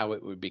that's how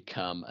it would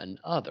become an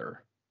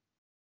other.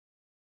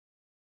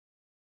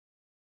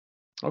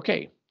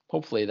 Okay,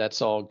 hopefully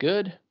that's all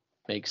good.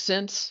 Makes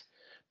sense.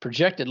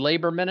 Projected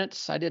labor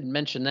minutes, I didn't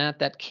mention that.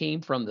 That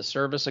came from the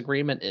service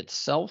agreement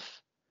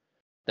itself.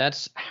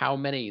 That's how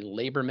many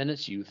labor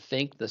minutes you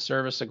think the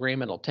service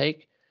agreement will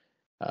take.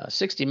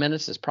 60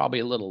 minutes is probably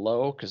a little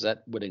low because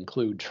that would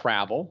include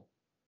travel.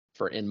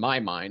 In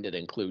my mind, it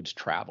includes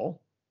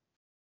travel.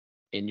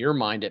 In your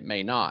mind, it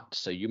may not.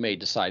 So you may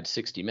decide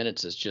 60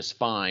 minutes is just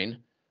fine.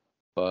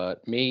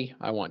 But me,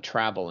 I want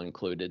travel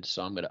included.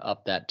 So I'm going to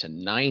up that to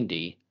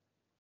 90.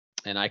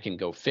 And I can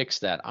go fix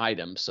that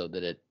item so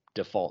that it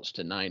defaults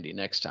to 90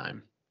 next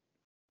time.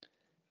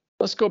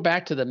 Let's go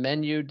back to the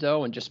menu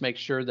though and just make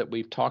sure that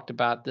we've talked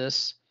about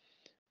this.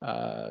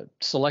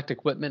 Select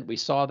equipment, we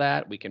saw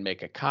that. We can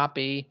make a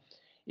copy.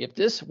 If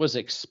this was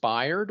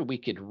expired, we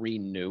could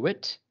renew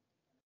it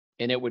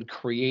and it would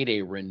create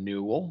a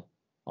renewal.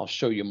 I'll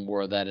show you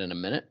more of that in a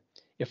minute.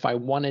 If I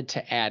wanted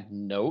to add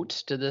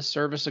notes to this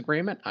service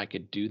agreement, I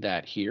could do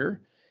that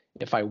here.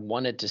 If I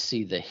wanted to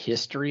see the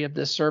history of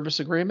this service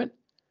agreement,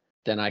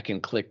 then I can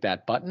click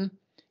that button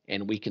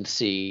and we can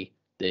see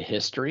the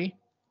history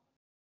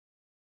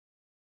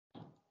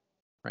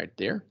right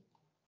there.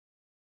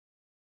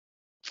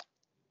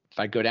 If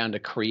I go down to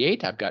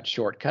create, I've got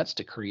shortcuts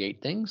to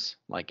create things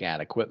like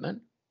add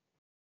equipment.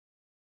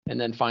 And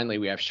then finally,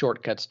 we have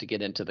shortcuts to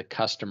get into the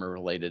customer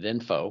related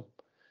info,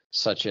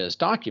 such as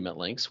document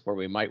links, where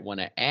we might want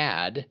to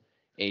add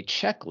a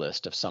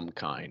checklist of some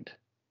kind.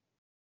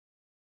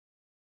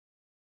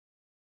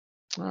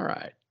 All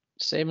right,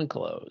 save and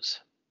close.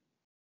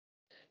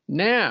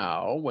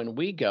 Now, when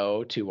we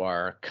go to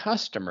our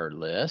customer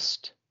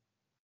list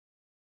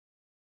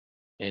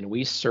and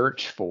we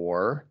search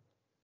for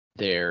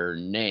their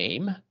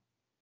name,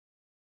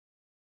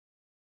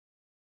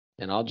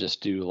 and I'll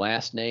just do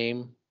last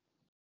name.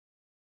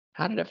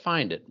 How did it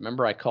find it?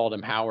 Remember I called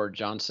him Howard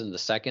Johnson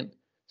II?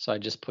 So I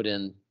just put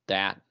in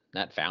that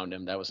found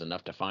him. That was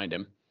enough to find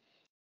him.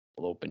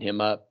 We'll open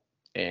him up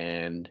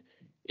and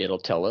it'll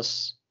tell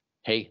us,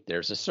 hey,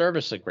 there's a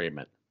service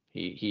agreement.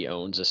 He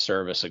owns a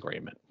service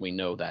agreement. We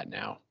know that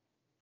now.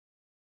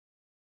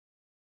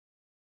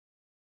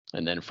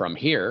 And then from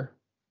here,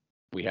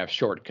 we have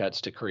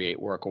shortcuts to create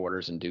work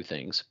orders and do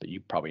things, but you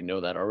probably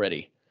know that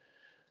already.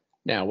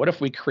 Now, what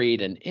if we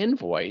create an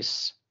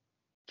invoice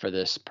for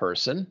this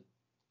person?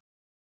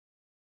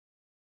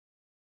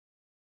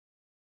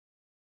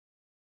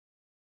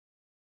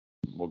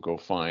 We'll go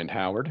find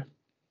Howard.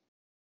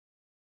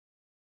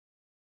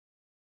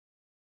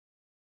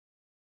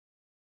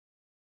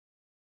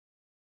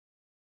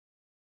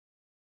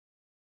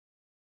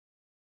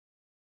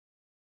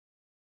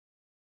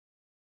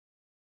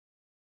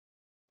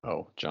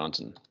 Oh,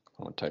 Johnson.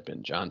 I want to type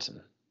in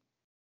Johnson.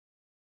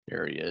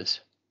 There he is.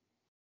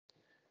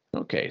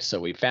 Okay, so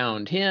we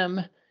found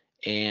him.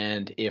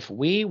 And if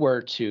we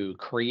were to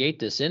create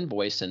this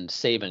invoice and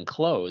save and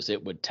close,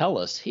 it would tell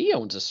us he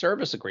owns a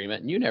service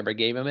agreement and you never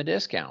gave him a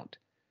discount.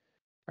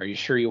 Are you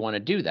sure you want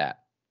to do that?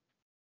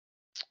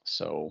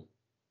 So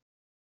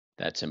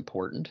that's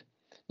important.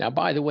 Now,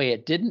 by the way,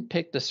 it didn't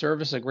pick the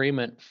service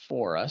agreement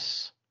for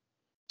us.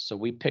 So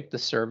we picked the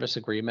service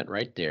agreement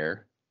right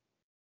there,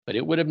 but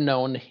it would have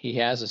known he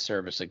has a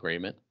service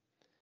agreement.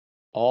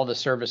 All the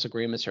service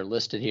agreements are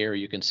listed here.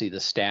 You can see the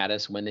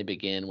status, when they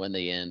begin, when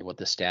they end, what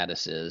the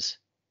status is.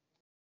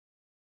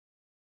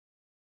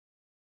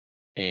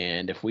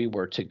 And if we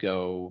were to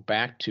go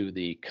back to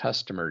the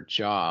customer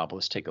job,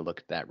 let's take a look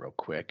at that real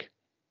quick.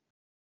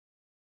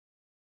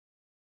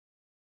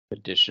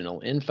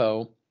 Additional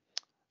info.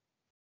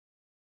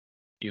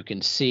 You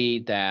can see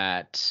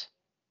that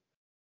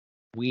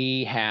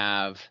we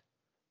have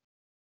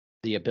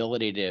the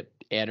ability to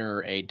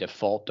enter a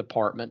default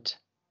department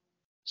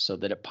so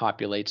that it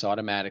populates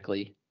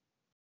automatically.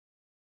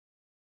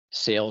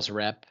 Sales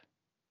rep,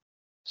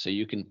 so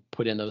you can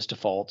put in those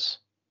defaults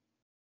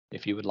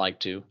if you would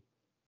like to.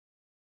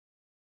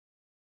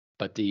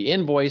 But the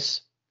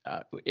invoice,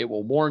 it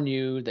will warn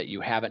you that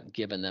you haven't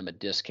given them a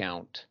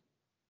discount.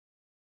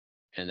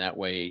 And that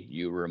way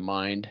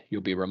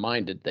you'll be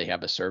reminded they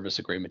have a service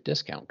agreement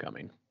discount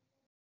coming.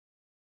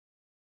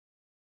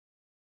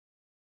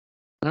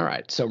 All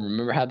right, so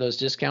remember how those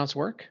discounts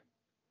work?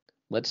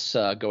 Let's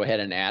go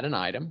ahead and add an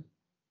item.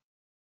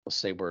 Let's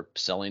say we're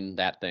selling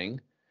that thing.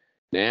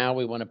 Now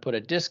we want to put a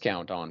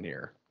discount on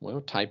here.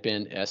 We'll type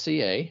in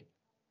SEA,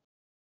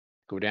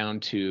 go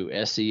down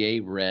to SEA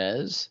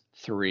Res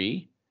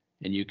 3,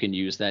 and you can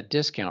use that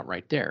discount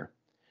right there.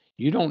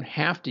 You don't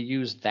have to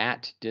use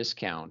that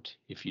discount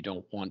if you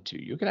don't want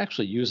to. You can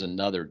actually use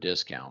another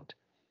discount,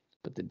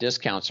 but the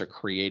discounts are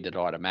created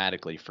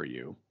automatically for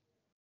you.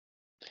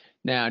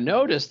 Now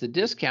notice the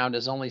discount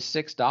is only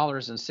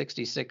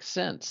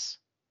 $6.66.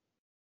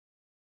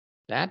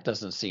 That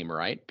doesn't seem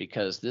right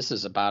because this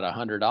is about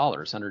 $100,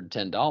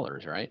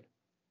 $110, right?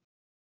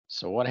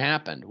 So what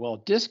happened? Well,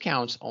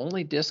 discounts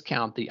only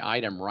discount the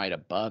item right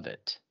above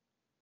it.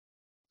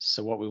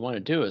 So what we want to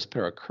do is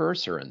put a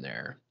cursor in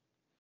there,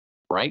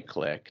 right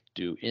click,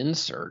 do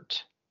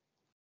insert,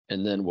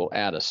 and then we'll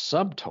add a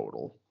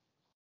subtotal.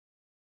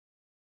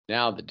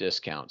 Now the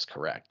discount's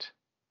correct.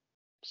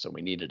 So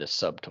we needed a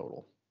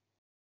subtotal.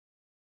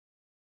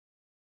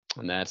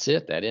 And that's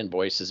it. That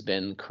invoice has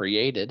been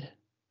created.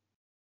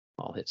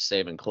 I'll hit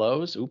save and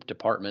close. Oop,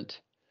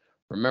 department.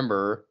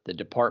 Remember, the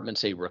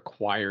department's a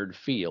required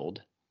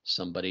field.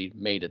 Somebody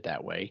made it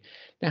that way.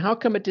 Now, how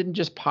come it didn't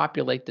just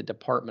populate the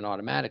department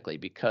automatically?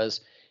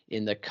 Because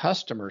in the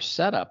customer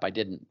setup, I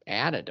didn't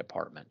add a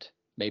department.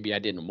 Maybe I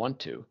didn't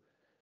want to.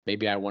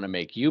 Maybe I want to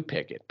make you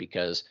pick it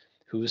because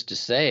who's to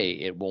say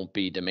it won't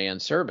be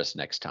demand service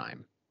next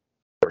time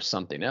or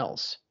something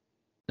else?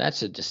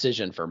 That's a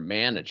decision for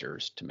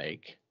managers to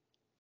make.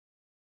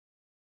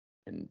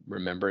 And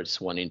remember, it's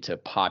wanting to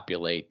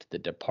populate the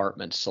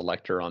department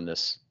selector on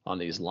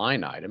these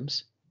line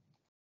items.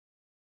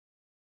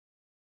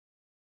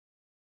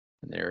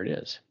 And there it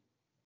is.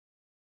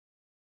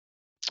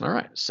 All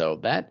right, so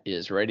that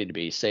is ready to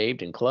be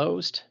saved and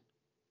closed.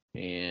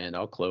 And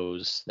I'll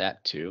close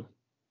that too.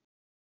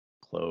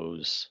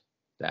 Close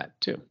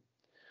that too.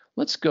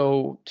 Let's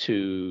go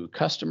to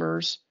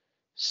customers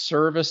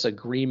service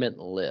agreement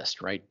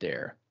list right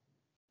there.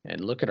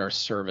 And look at our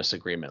service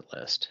agreement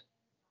list.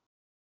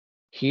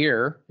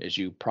 Here, as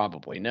you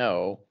probably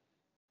know,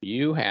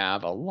 you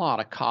have a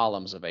lot of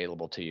columns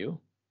available to you.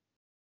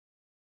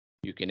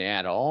 You can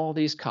add all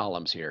these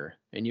columns here,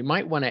 and you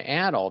might want to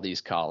add all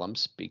these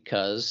columns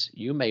because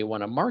you may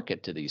want to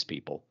market to these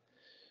people.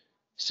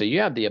 So you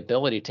have the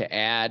ability to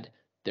add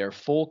their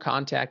full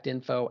contact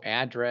info,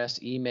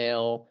 address,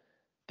 email,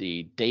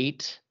 the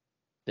date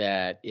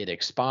that it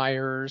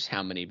expires,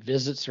 how many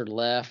visits are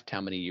left, how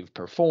many you've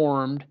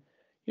performed.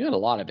 You got a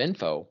lot of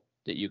info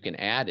that you can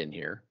add in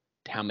here.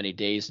 How many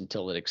days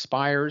until it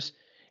expires,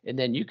 and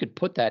then you could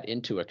put that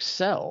into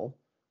Excel,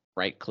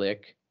 right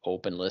click,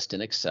 open list in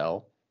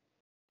Excel,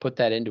 put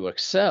that into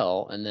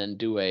Excel, and then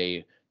do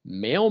a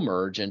mail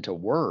merge into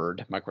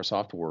Word,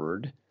 Microsoft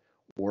Word,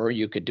 or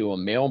you could do a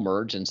mail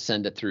merge and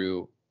send it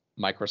through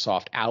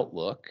Microsoft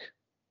Outlook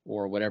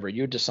or whatever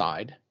you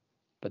decide.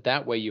 But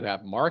that way you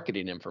have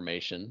marketing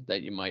information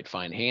that you might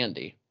find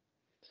handy.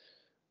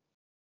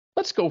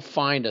 Let's go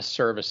find a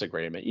service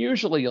agreement.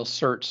 Usually you'll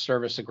search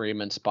service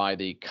agreements by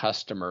the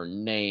customer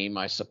name,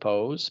 I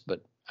suppose,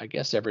 but I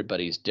guess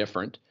everybody's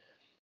different.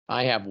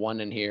 I have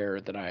one in here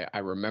that I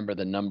remember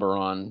the number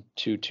on,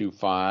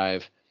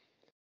 225.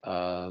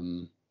 I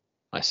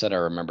said I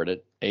remembered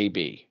it,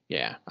 AB.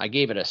 Yeah, I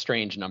gave it a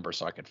strange number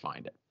so I could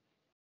find it.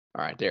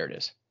 All right, there it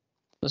is.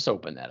 Let's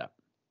open that up.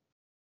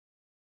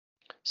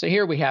 So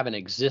here we have an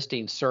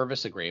existing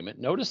service agreement.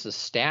 Notice the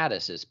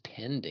status is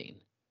pending.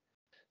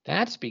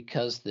 That's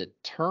because the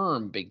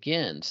term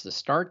begins, the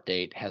start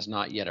date has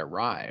not yet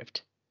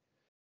arrived.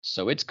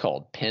 So it's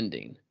called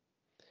pending.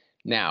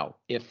 Now,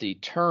 if the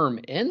term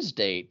ends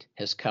date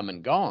has come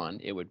and gone,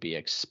 it would be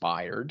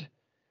expired.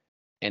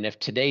 And if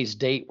today's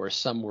date were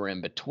somewhere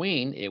in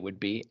between, it would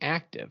be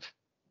active.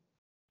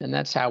 And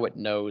that's how it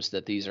knows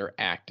that these are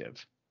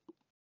active.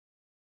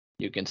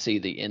 You can see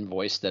the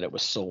invoice that it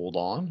was sold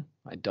on.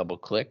 I double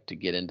click to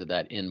get into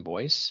that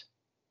invoice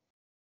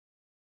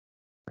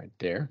right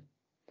there.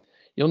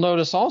 You'll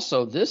notice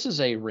also this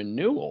is a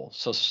renewal.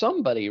 So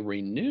somebody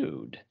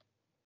renewed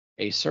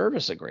a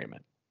service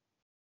agreement.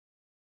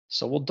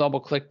 So we'll double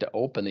click to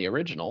open the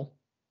original.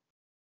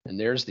 And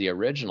there's the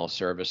original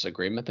service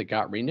agreement that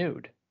got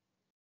renewed.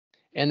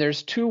 And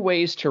there's two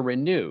ways to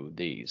renew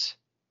these.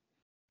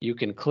 You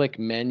can click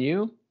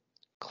menu,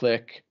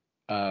 click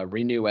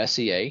renew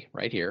SEA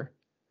right here,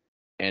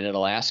 and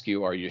it'll ask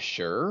you, are you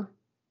sure?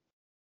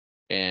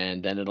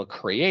 And then it'll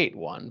create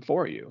one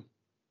for you.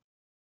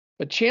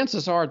 But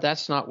chances are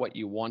that's not what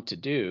you want to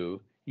do.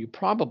 You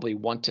probably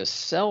want to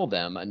sell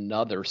them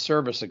another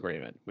service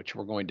agreement, which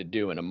we're going to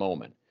do in a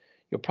moment.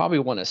 You'll probably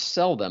want to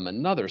sell them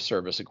another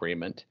service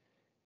agreement,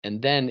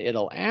 and then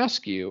it'll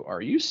ask you,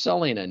 are you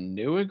selling a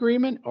new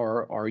agreement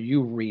or are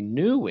you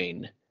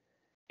renewing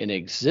an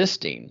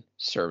existing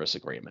service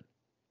agreement?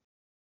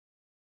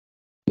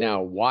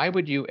 Now, why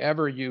would you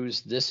ever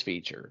use this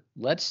feature?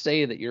 Let's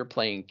say that you're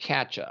playing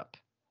catch up.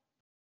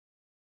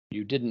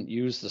 You didn't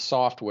use the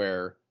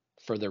software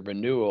for the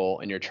renewal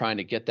and you're trying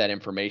to get that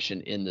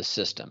information in the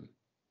system.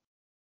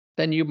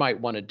 Then you might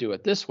want to do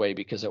it this way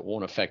because it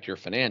won't affect your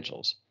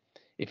financials.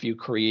 If you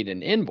create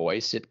an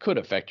invoice, it could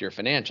affect your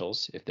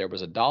financials if there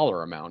was a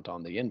dollar amount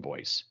on the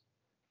invoice.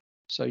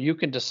 So you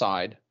can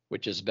decide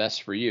which is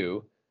best for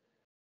you,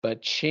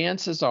 but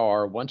chances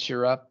are once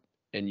you're up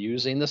and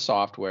using the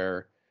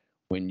software,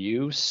 when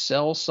you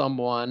sell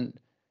someone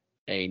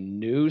a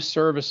new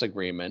service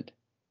agreement,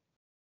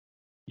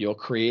 you'll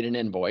create an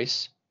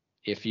invoice.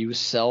 If you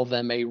sell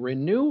them a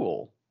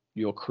renewal,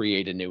 you'll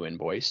create a new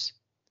invoice.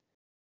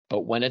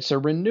 But when it's a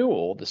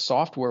renewal, the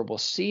software will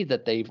see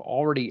that they've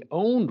already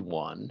owned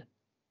one,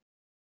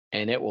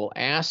 and it will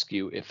ask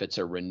you if it's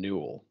a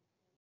renewal.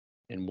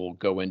 And we'll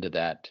go into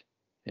that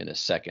in a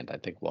second. I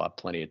think we'll have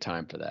plenty of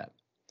time for that.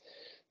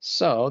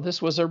 So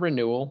this was a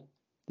renewal,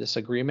 this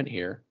agreement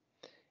here.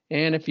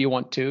 And if you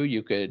want to,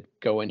 you could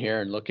go in here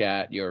and look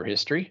at your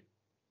history,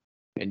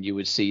 and you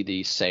would see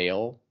the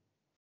sale,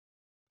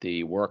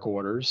 the work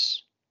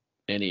orders,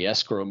 any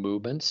escrow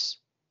movements.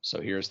 So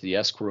here's the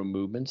escrow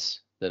movements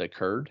that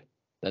occurred.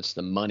 That's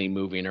the money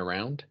moving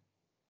around.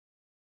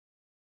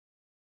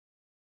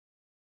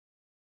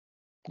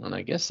 And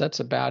I guess that's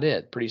about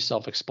it. Pretty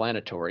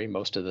self-explanatory.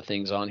 Most of the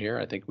things on here,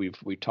 I think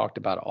we've talked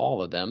about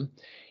all of them.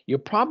 You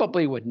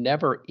probably would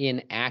never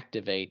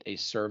inactivate a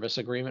service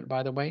agreement,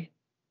 by the way,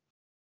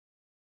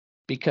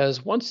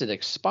 because once it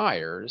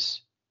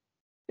expires,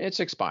 it's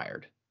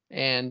expired,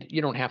 and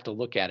you don't have to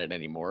look at it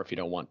anymore if you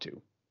don't want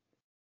to.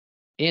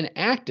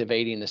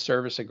 Inactivating the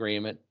service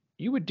agreement,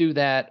 you would do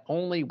that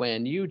only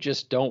when you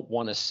just don't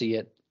want to see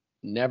it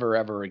never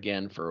ever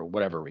again for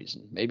whatever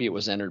reason. Maybe it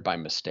was entered by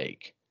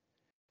mistake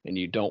and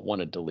you don't want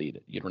to delete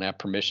it. You don't have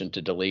permission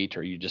to delete,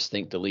 or you just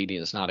think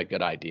deleting is not a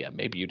good idea.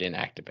 Maybe you didn't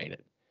activate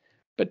it.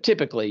 But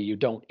typically you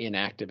don't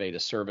inactivate a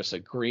service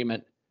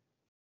agreement.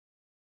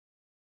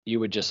 You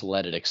would just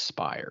let it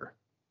expire.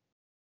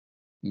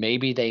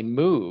 Maybe they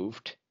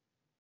moved,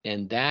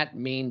 and that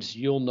means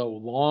you'll no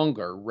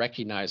longer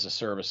recognize a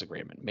service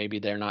agreement. Maybe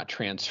they're not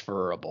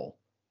transferable.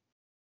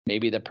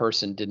 Maybe the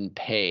person didn't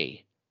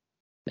pay.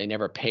 They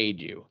never paid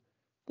you.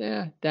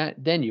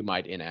 Then you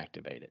might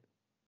inactivate it.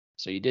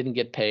 So you didn't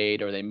get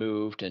paid, or they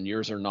moved and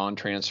yours are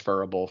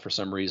non-transferable for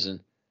some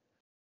reason,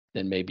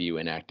 then maybe you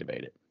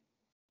inactivate it.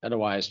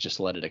 Otherwise,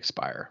 just let it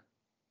expire.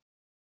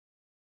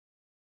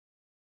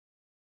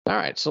 All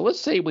right, so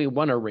let's say we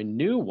want to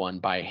renew one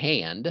by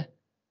hand.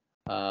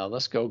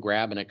 Let's go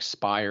grab an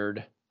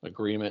expired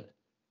agreement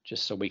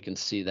just so we can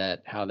see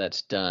that how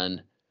that's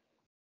done.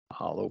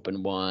 I'll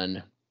open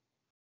one,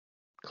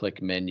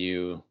 click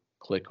menu,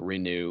 click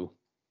renew,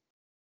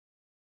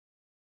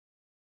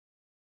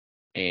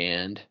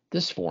 and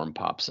this form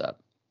pops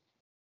up.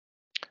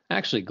 I'm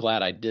actually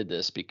glad I did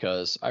this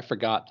because I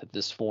forgot that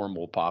this form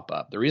will pop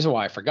up. The reason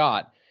why I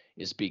forgot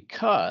is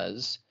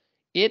because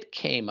it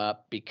came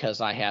up because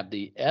I have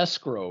the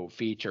escrow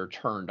feature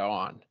turned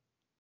on.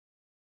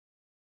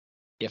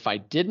 If I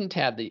didn't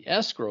have the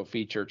escrow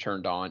feature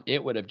turned on,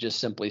 it would have just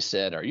simply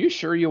said, are you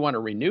sure you want to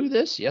renew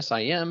this? Yes,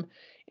 I am.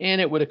 And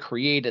it would have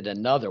created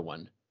another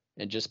one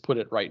and just put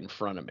it right in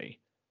front of me.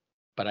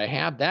 But I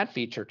have that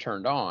feature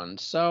turned on,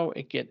 so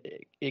it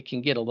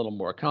can get a little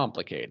more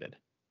complicated.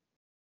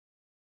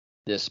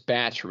 This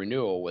batch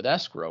renewal with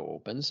escrow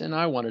opens, and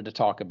I wanted to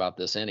talk about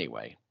this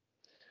anyway.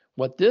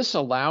 What this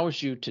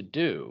allows you to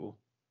do,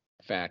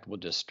 in fact, we'll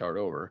just start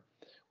over.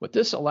 What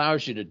this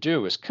allows you to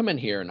do is come in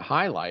here and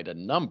highlight a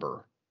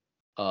number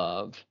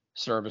of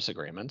service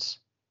agreements.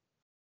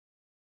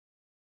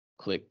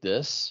 Click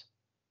this,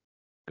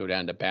 go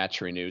down to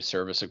batch renew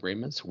service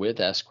agreements with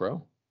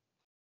escrow,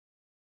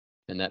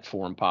 and that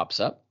form pops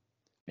up.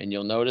 And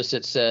you'll notice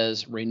it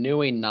says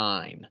renewing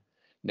 9.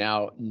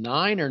 Now,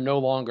 9 are no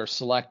longer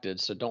selected,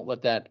 so don't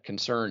let that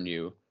concern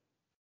you.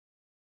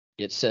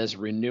 It says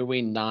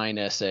renewing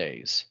 9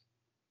 SAs.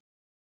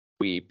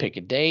 We pick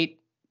a date,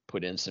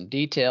 put in some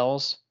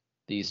details.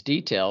 These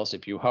details,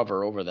 if you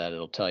hover over that,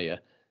 it'll tell you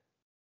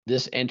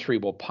this entry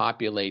will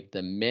populate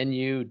the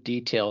menu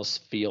details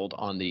field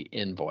on the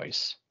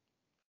invoice.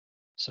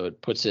 So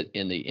it puts it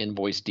in the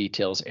invoice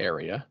details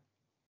area.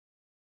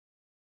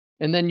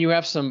 And then you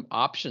have some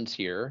options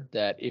here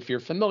that if you're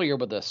familiar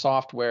with the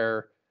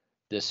software,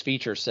 this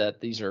feature set,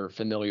 these are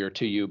familiar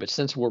to you, but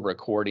since we're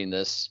recording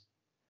this,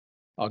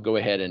 I'll go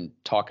ahead and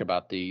talk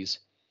about these.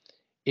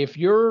 If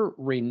you're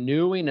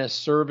renewing a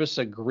service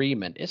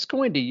agreement, it's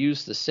going to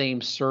use the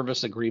same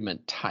service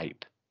agreement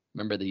type.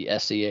 Remember the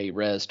SEA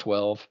Res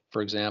 12,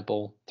 for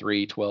example,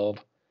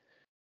 312.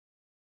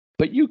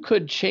 But you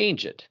could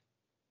change it.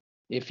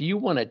 If you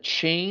want to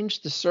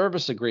change the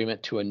service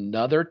agreement to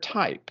another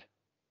type,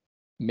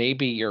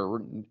 maybe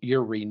you're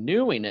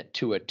renewing it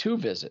to a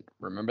 2-visit.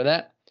 Remember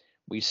that?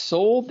 We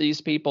sold these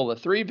people a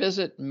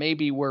 3-visit,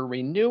 maybe we're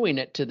renewing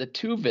it to the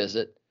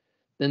 2-visit,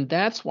 then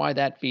that's why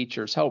that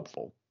feature is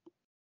helpful.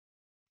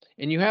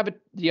 And you have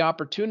the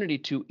opportunity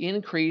to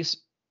increase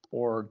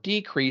or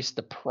decrease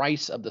the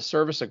price of the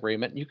service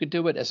agreement. You could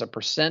do it as a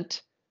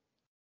percent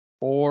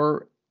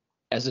or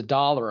as a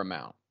dollar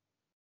amount.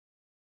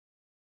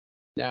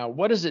 Now,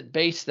 what does it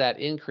base that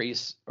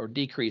increase or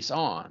decrease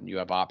on? You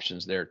have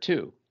options there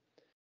too.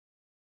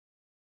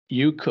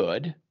 You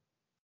could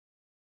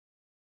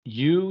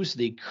use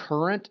the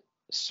current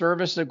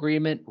service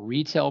agreement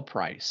retail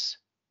price.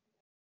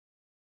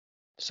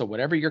 So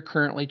whatever you're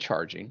currently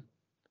charging,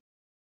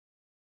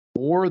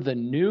 or the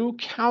new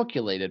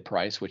calculated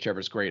price, whichever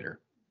is greater.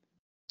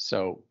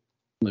 So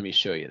let me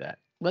show you that.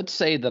 Let's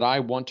say that I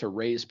want to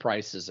raise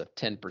prices of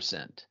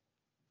 10%.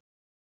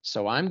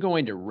 So I'm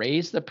going to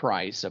raise the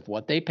price of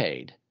what they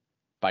paid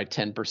by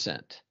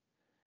 10%.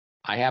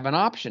 I have an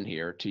option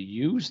here to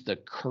use the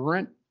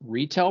current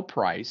retail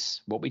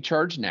price, what we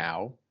charge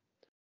now,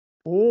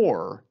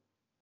 or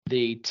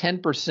the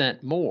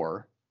 10%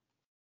 more,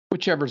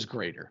 whichever is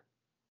greater.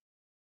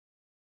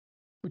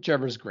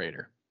 Whichever is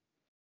greater.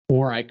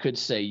 Or I could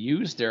say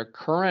use their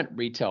current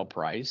retail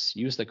price,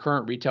 use the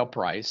current retail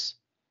price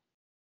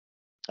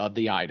of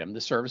the item,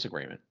 the service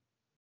agreement,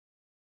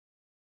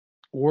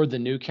 or the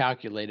new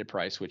calculated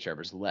price,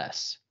 whichever is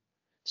less.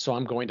 So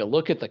I'm going to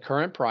look at the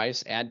current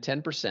price, add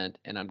 10%,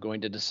 and I'm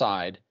going to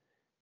decide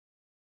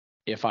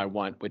if I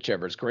want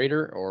whichever is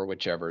greater or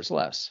whichever is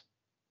less.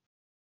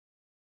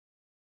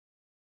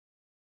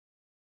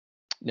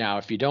 Now,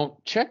 if you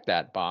don't check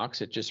that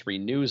box, it just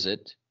renews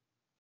it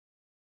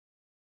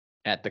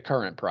at the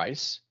current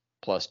price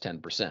plus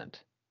 10%.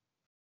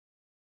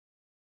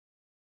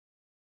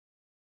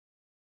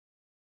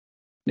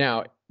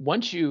 Now,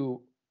 once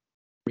you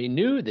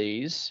renew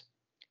these,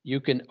 you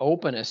can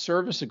open a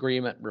service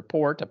agreement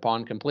report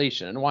upon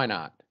completion. And why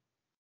not?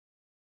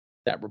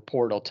 That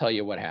report will tell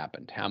you what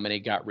happened, how many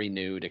got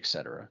renewed,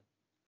 etc.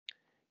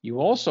 You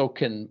also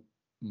can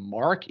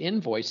mark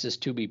invoices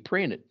to be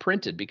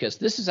printed because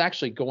this is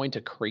actually going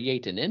to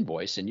create an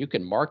invoice, and you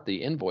can mark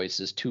the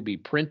invoices to be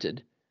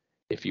printed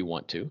if you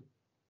want to.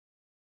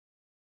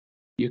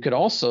 You could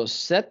also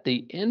set the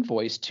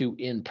invoice to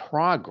in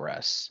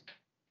progress,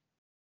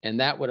 and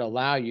that would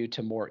allow you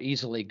to more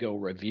easily go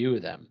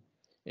review them.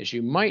 As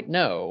you might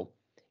know,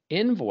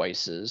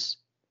 invoices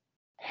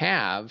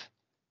have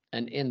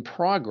an in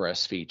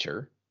progress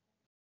feature.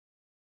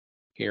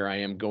 Here I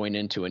am going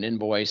into an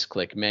invoice,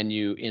 click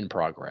menu, in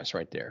progress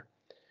right there.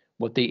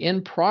 What the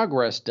in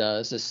progress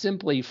does is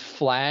simply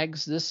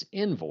flags this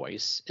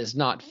invoice as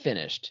not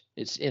finished.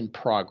 It's in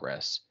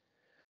progress.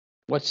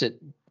 What's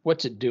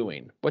it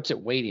doing? What's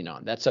it waiting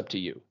on? That's up to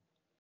you.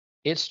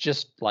 It's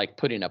just like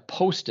putting a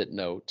post-it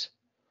note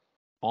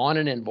on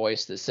an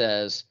invoice that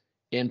says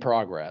in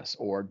progress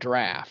or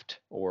draft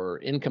or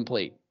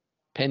incomplete,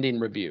 pending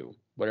review,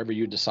 whatever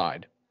you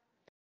decide.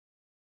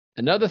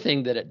 Another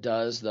thing that it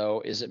does,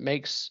 though, is it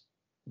makes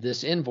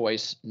this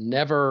invoice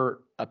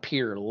never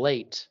appear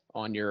late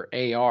on your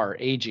AR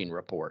aging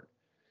report.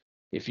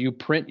 If you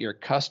print your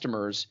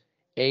customer's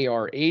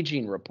AR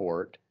aging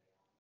report,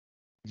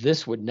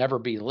 this would never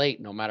be late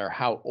no matter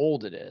how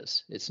old it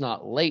is. It's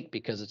not late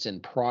because it's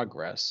in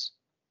progress.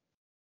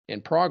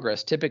 In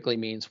progress typically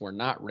means we're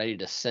not ready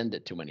to send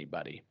it to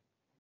anybody.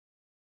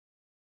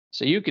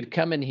 So you could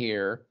come in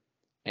here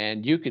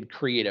and you could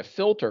create a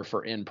filter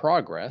for in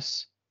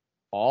progress.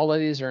 All of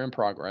these are in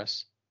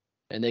progress,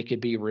 and they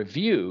could be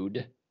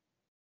reviewed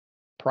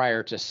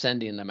prior to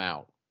sending them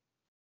out.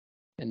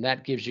 And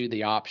that gives you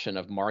the option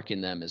of marking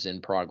them as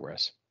in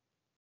progress.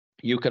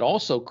 You could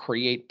also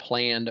create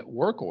planned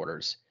work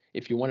orders.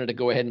 If you wanted to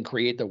go ahead and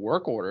create the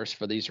work orders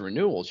for these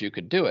renewals, you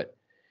could do it.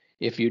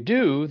 If you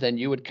do, then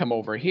you would come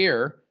over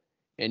here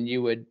and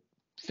you would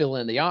fill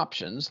in the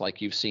options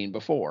like you've seen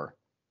before.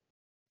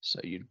 So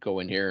you'd go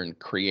in here and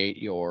create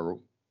your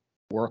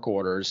work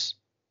orders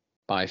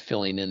by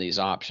filling in these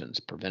options,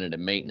 preventative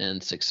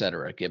maintenance,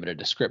 etc. Give it a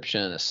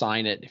description,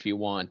 assign it if you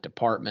want,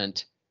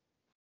 department.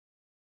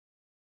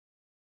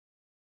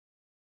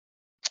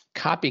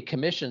 Copy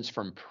commissions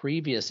from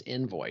previous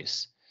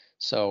invoice.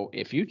 So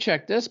if you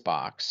check this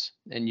box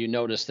and you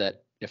notice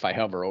that if I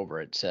hover over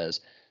it, it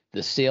says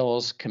the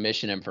sales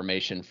commission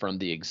information from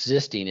the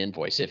existing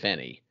invoice, if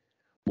any,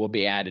 will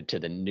be added to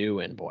the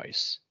new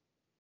invoice.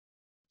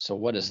 So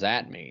what does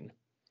that mean?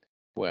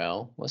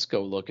 Well, let's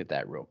go look at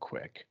that real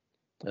quick.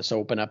 Let's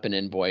open up an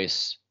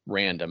invoice,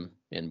 random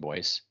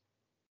invoice.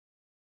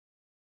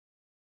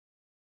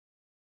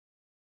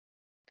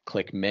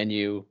 Click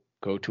menu,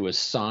 go to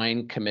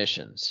assign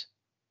commissions.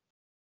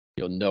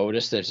 You'll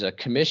notice there's a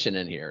commission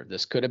in here.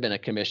 This could have been a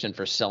commission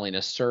for selling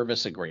a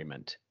service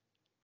agreement.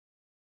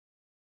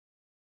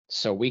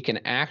 So we can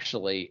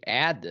actually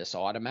add this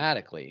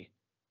automatically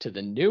to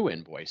the new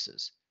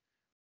invoices.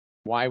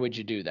 Why would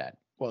you do that?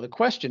 Well, the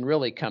question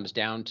really comes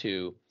down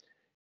to,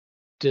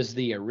 does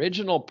the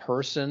original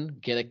person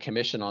get a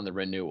commission on the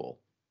renewal?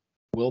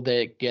 Will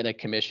they get a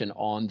commission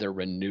on the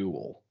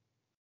renewal?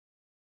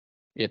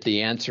 If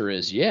the answer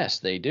is yes,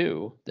 they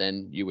do,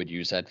 then you would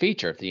use that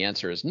feature. If the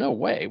answer is no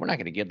way, we're not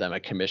going to give them a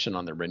commission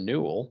on the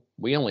renewal.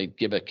 We only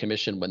give a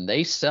commission when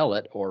they sell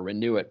it or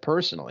renew it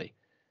personally,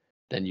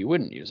 then you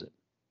wouldn't use it.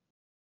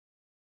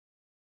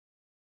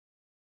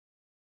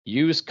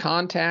 Use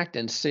contact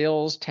and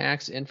sales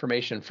tax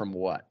information from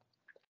what?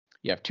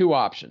 You have two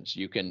options.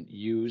 You can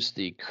use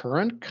the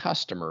current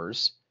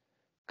customer's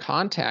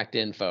contact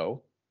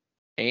info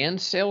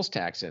and sales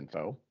tax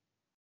info.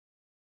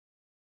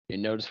 You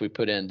notice we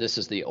put in, this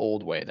is the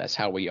old way. That's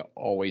how we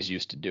always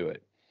used to do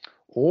it.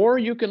 Or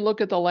you can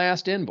look at the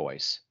last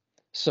invoice.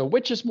 So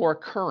which is more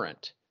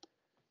current?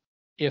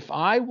 If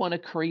I want to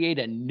create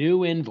a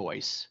new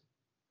invoice,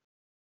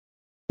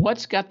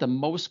 what's got the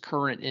most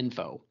current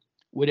info?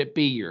 Would it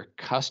be your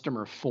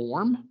customer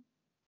form?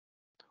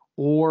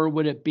 Or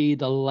would it be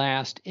the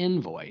last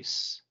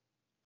invoice?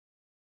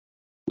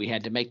 We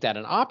had to make that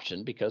an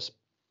option because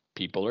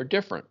people are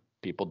different.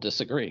 People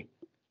disagree.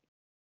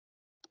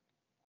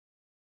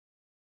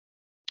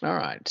 All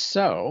right,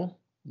 so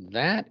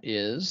that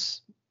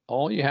is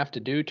all you have to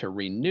do to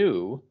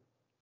renew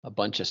a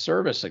bunch of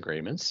service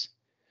agreements.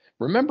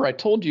 Remember, I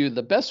told you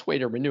the best way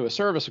to renew a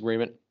service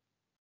agreement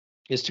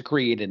is to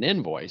create an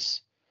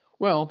invoice.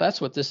 Well, that's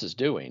what this is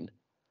doing,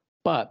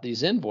 but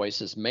these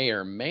invoices may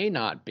or may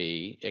not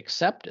be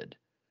accepted.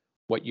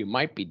 What you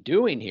might be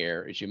doing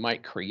here is you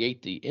might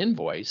create the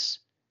invoice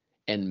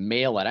and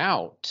mail it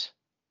out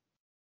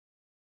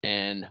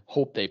and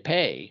hope they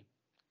pay.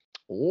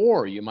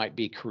 Or you might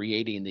be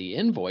creating the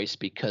invoice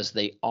because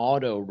they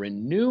auto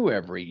renew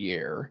every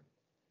year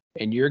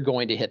and you're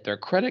going to hit their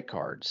credit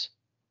cards.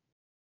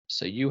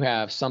 So you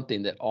have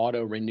something that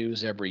auto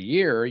renews every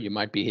year, you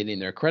might be hitting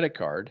their credit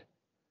card.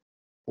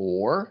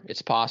 Or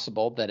it's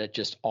possible that it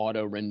just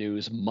auto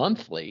renews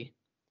monthly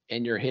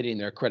and you're hitting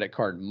their credit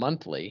card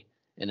monthly.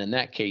 And in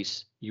that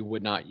case, you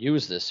would not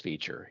use this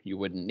feature. You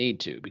wouldn't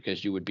need to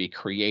because you would be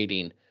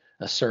creating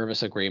a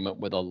service agreement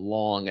with a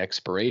long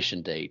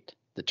expiration date.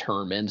 The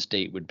term ends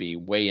date would be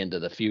way into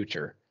the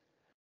future.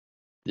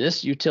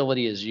 This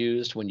utility is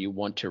used when you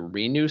want to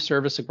renew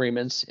service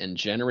agreements and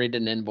generate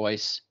an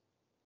invoice.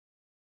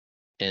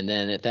 And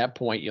then at that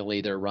point, you'll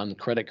either run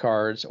credit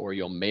cards or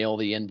you'll mail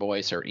the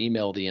invoice or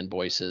email the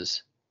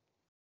invoices.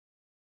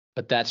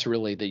 But that's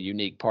really the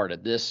unique part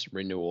of this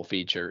renewal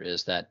feature,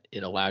 is that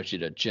it allows you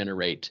to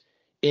generate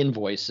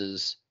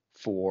invoices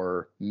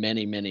for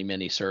many, many,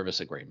 many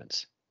service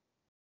agreements.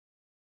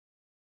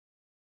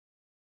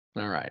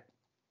 All right.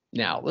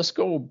 Now let's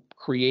go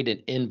create an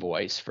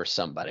invoice for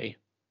somebody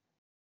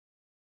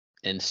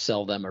and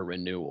sell them a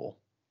renewal.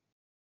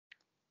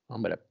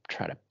 I'm going to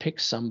try to pick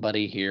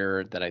somebody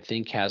here that I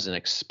think has an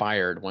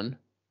expired one.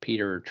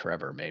 Peter or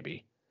Trevor,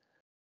 maybe.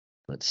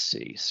 Let's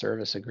see,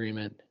 service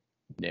agreement.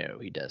 No,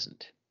 he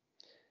doesn't.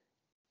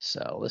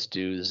 So let's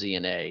do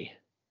Z&A.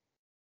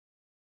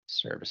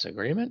 Service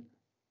agreement.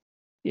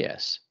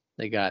 Yes,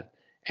 they got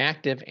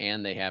active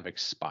and they have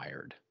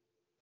expired.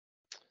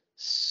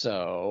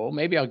 So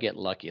maybe I'll get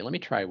lucky. Let me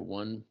try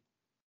one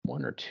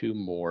or two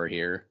more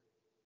here.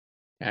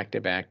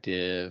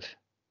 Active.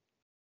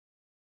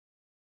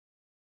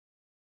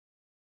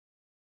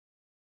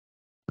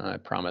 I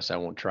promise I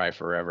won't try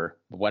forever.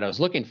 But what I was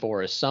looking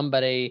for is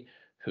somebody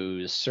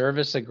whose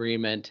service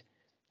agreement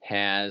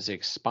has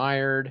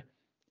expired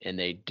and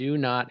they do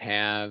not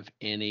have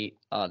any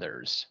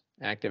others.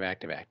 Active.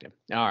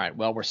 All right,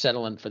 well, we're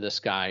settling for this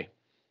guy.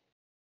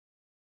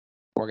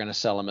 We're going to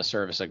sell him a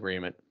service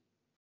agreement.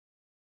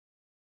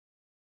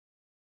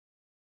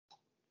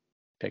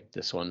 Pick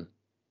this one.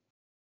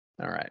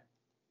 All right,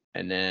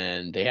 and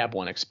then they have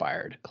one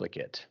expired. Click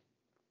it.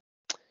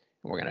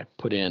 We're going to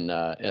put in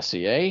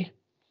SEA,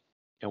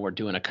 and we're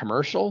doing a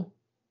commercial.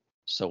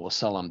 So we'll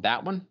sell them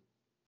that one.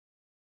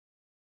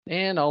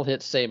 And I'll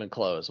hit save and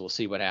close. We'll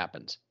see what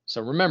happens.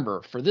 So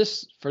remember, for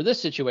this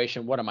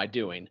situation, what am I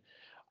doing?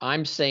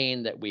 I'm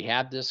saying that we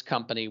have this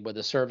company with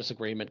a service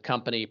agreement,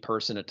 company,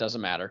 person, it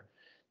doesn't matter.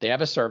 They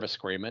have a service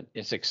agreement.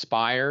 It's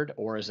expired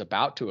or is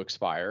about to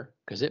expire,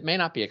 because it may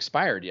not be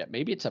expired yet.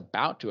 Maybe it's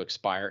about to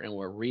expire and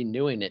we're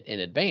renewing it in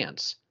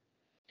advance.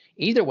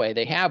 Either way,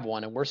 they have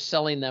one and we're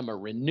selling them a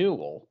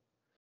renewal.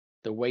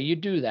 The way you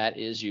do that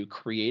is you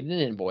create an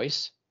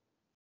invoice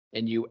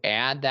and you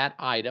add that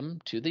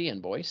item to the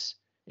invoice.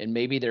 And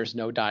maybe there's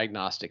no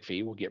diagnostic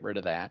fee. We'll get rid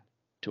of that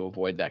to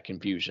avoid that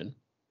confusion.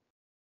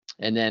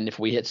 And then if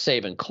we hit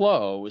save and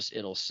close,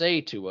 it'll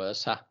say to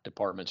us,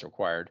 departments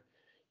required.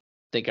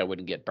 Think I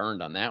wouldn't get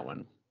burned on that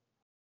one.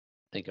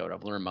 Think I would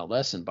have learned my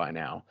lesson by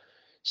now.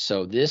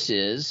 So this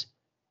is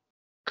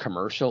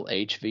commercial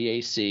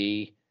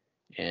HVAC,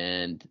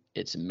 and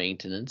it's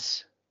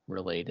maintenance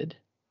related.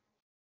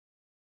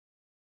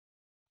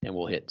 And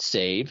we'll hit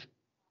save.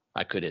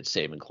 I could hit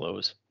save and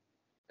close.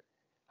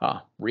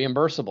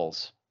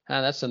 Reimbursables.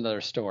 That's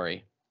another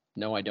story.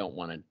 No, I don't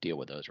want to deal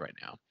with those right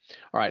now.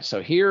 All right,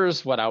 so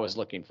here's what I was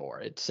looking for.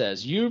 It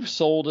says you've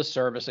sold a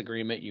service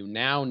agreement. You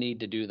now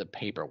need to do the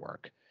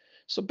paperwork.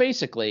 So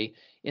basically,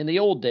 in the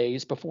old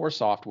days before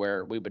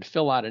software, we would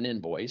fill out an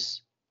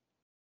invoice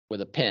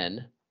with a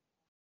pen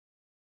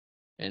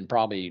and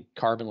probably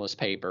carbonless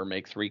paper,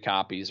 make 3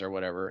 copies or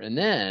whatever, and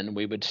then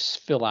we would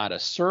fill out a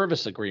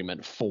service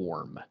agreement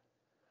form.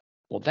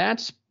 Well,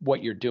 that's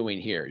what you're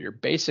doing here. You're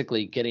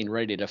basically getting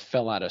ready to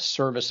fill out a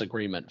service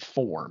agreement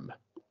form.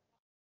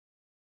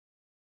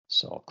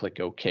 So I'll click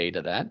OK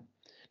to that.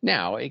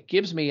 Now it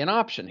gives me an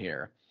option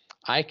here.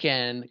 I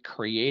can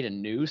create a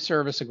new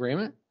service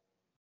agreement.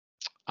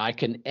 I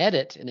can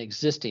edit an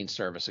existing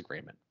service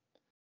agreement.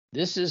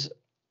 This is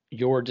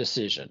your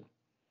decision.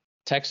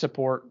 Tech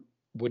support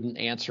wouldn't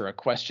answer a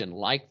question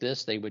like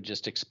this. They would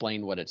just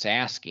explain what it's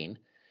asking.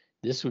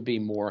 This would be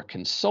more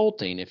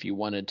consulting if you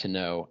wanted to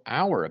know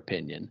our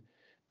opinion,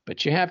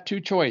 but you have 2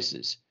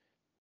 choices.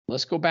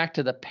 Let's go back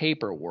to the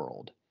paper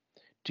world.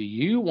 Do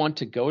you want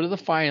to go to the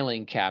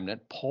filing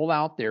cabinet, pull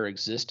out their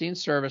existing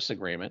service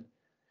agreement?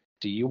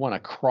 Do you want to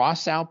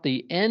cross out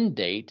the end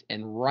date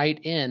and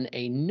write in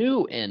a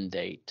new end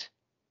date?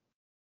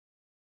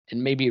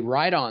 And maybe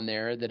write on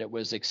there that it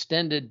was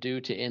extended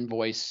due to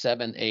invoice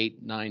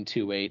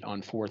 78928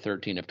 on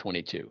 4/13 of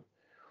 22.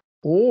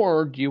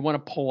 Or do you want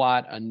to pull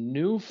out a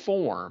new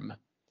form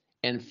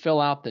and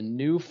fill out the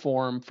new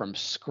form from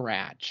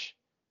scratch?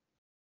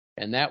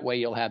 And that way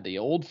you'll have the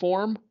old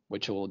form,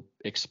 which will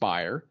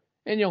expire,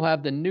 and you'll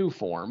have the new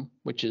form,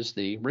 which is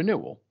the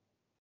renewal.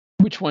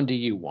 Which one do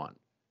you want?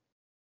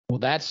 Well,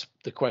 that's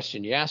the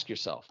question you ask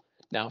yourself.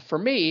 Now, for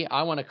me,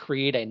 I want to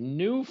create a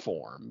new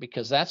form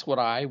because that's what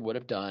I would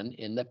have done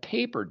in the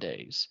paper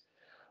days.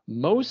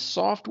 Most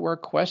software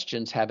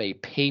questions have a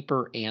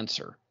paper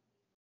answer.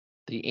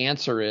 The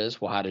answer is,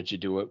 well, how did you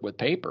do it with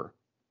paper?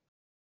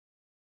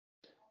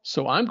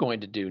 So I'm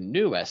going to do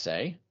new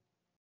essay,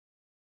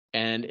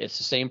 and it's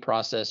the same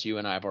process you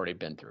and I have already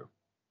been through.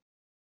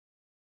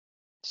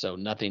 So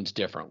nothing's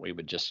different. We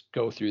would just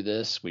go through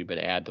this. We would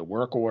add the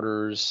work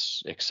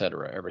orders,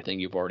 etc., everything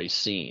you've already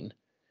seen.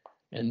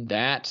 And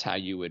that's how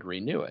you would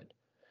renew it.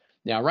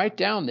 Now, right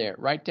down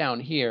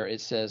here, it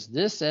says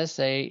this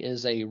essay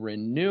is a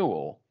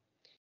renewal.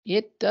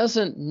 It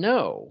doesn't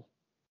know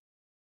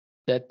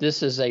that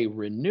this is a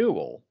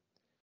renewal.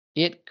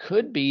 It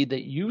could be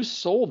that you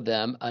sold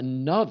them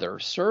another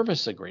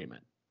service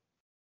agreement,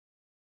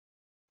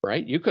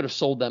 right? You could have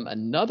sold them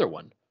another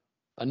one.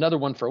 Another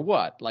one for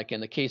what? Like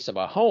in the case of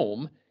a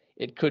home,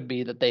 it could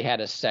be that they had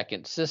a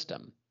second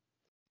system,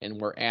 and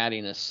we're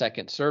adding a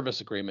second service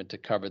agreement to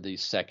cover the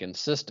second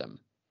system,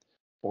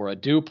 or a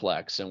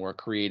duplex, and we're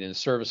creating a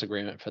service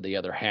agreement for the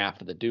other half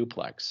of the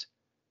duplex.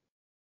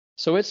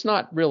 So it's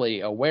not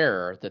really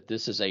aware that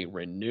this is a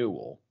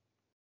renewal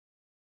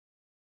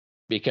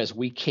because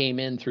we came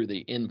in through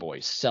the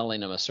invoice selling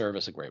them a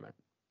service agreement,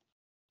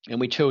 and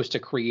we chose to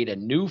create a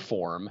new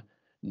form,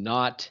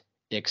 not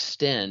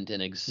extend an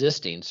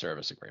existing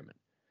service agreement.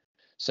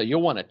 So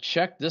you'll want to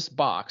check this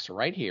box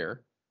right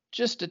here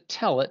just to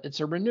tell it it's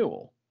a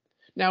renewal.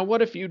 Now,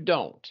 what if you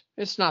don't?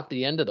 It's not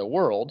the end of the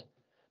world,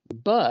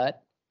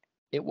 but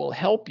it will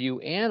help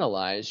you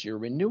analyze your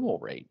renewal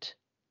rate.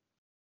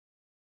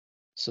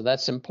 So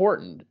that's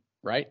important,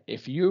 right?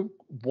 If you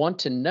want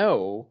to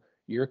know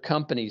your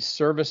company's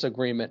service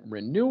agreement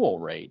renewal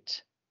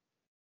rate,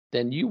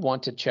 then you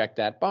want to check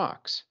that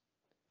box.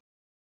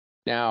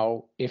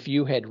 Now, if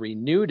you had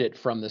renewed it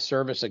from the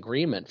service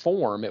agreement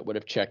form, it would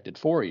have checked it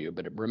for you.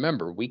 But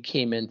remember, we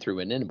came in through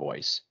an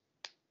invoice,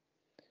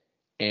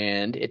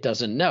 and it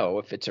doesn't know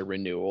if it's a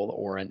renewal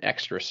or an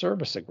extra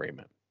service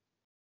agreement.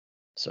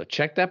 So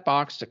check that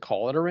box to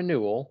call it a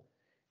renewal,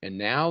 and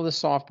now the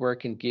software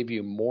can give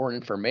you more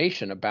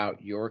information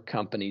about your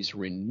company's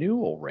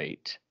renewal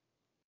rate.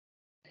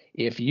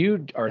 If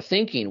you are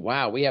thinking,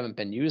 wow, we haven't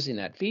been using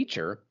that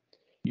feature,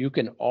 you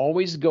can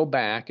always go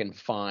back and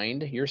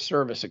find your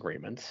service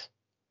agreements.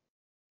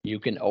 You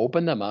can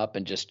open them up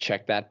and just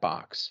check that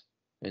box.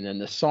 And then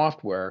the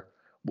software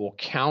will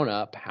count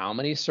up how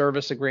many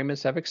service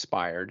agreements have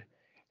expired,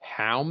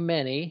 how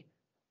many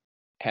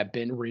have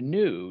been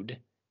renewed,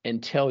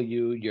 and tell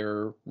you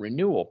your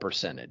renewal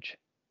percentage.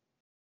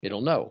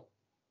 It'll know.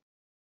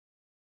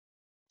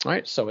 All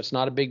right, so it's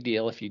not a big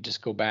deal if you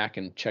just go back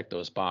and check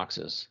those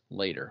boxes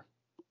later.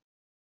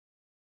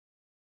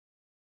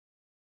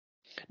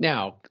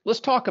 Now, let's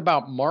talk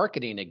about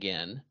marketing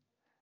again.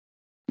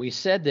 We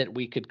said that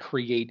we could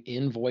create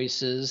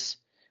invoices.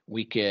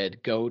 We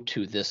could go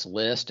to this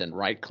list and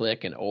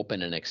right-click and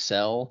open an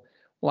Excel.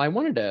 Well, I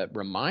wanted to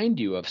remind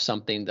you of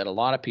something that a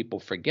lot of people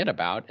forget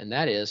about, and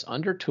that is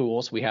under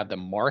Tools, we have the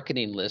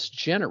Marketing List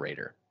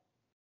Generator.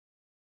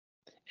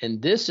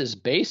 And this is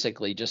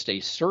basically just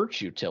a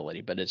search utility,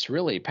 but it's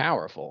really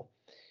powerful.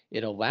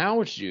 It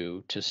allows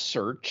you to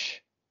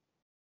search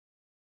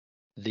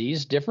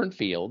these different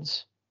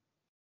fields,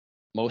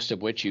 most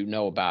of which you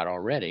know about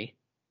already,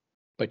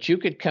 but you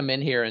could come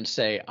in here and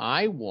say,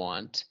 I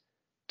want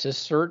to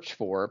search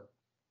for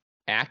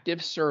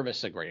active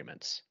service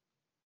agreements.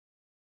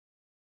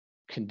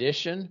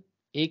 Condition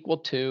equal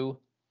to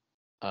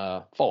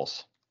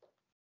false.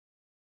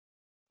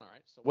 All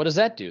right, so what does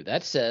that do?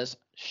 That says,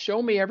 show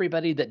me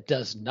everybody that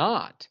does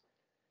not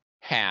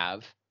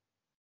have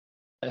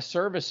a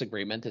service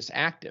agreement that's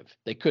active.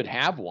 They could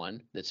have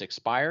one that's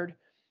expired.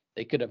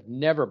 They could have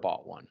never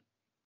bought one.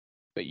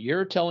 But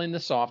you're telling the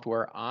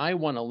software, I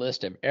want a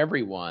list of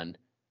everyone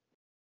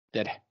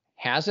that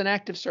has an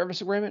active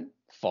service agreement.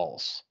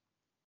 False.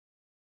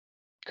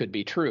 Could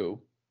be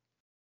true.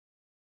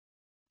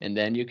 And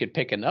then you could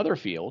pick another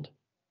field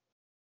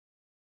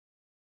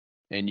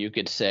and you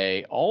could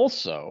say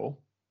also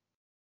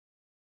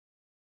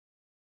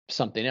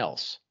something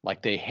else,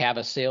 like they have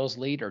a sales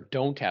lead or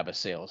don't have a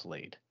sales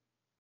lead.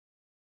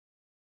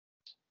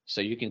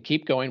 So you can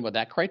keep going with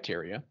that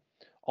criteria.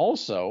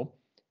 Also,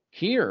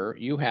 here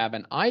you have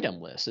an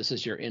item list. This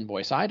is your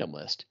invoice item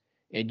list.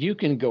 And you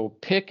can go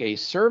pick a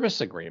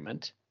service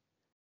agreement.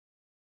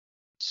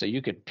 So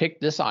you could pick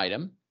this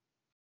item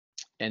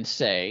and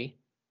say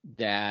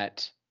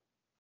that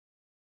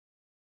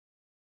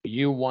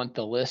you want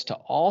the list to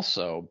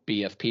also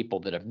be of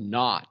people that have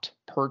not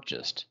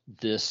purchased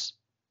this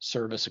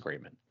service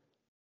agreement.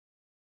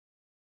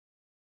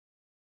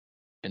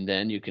 And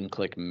then you can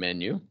click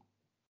Menu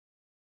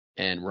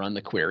and run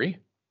the query.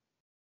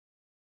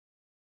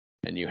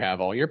 And you have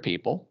all your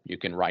people. You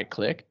can right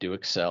click, do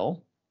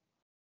Excel.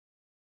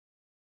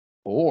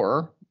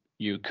 Or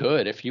you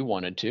could, if you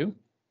wanted to,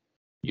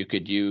 you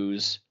could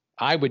use,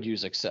 I would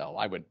use Excel.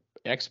 I would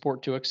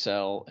export to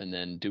Excel and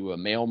then do a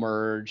mail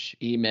merge,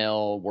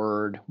 email,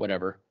 Word,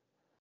 whatever.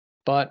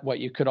 But what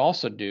you could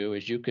also do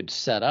is you could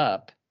set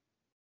up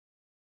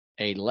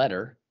a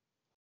letter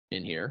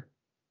in here,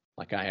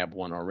 like I have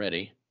one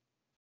already.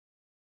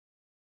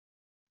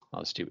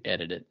 I'll just do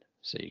edit it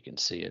so you can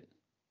see it.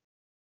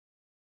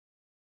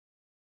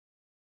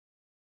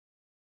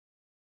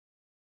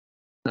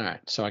 All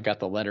right, so I got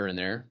the letter in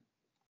there.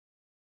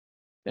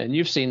 And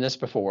you've seen this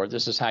before.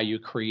 This is how you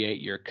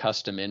create your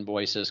custom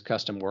invoices,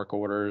 custom work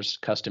orders,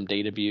 custom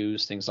data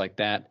views, things like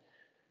that.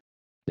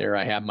 There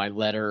I have my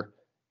letter,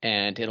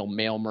 and it'll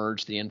mail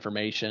merge the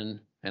information,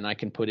 and I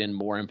can put in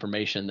more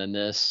information than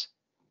this.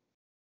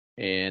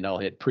 And I'll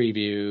hit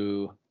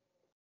preview,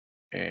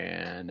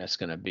 and that's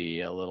going to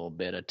be a little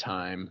bit of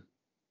time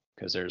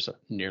because there's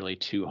nearly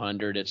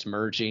 200 it's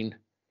merging.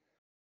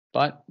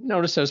 But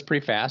notice that was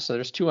pretty fast. So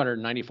there's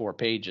 294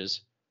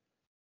 pages,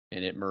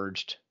 and it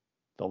merged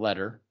the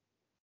letter.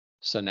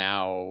 So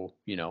now,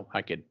 you know,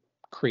 I could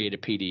create a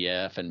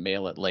PDF and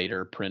mail it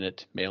later, print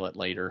it, mail it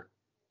later.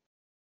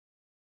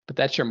 But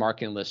that's your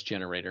marketing list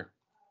generator.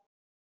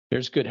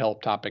 There's good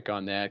help topic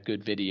on that,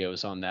 good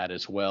videos on that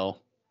as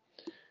well.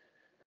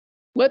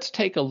 Let's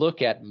take a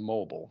look at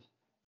mobile.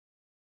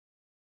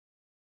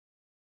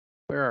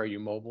 Where are you,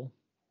 mobile?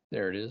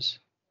 There it is.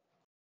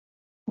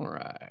 All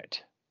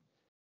right.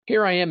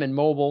 Here I am in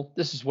mobile.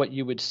 This is what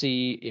you would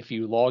see if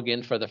you log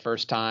in for the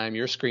first time.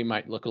 Your screen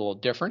might look a little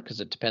different because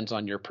it depends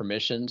on your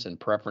permissions and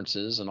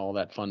preferences and all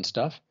that fun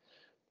stuff.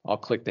 I'll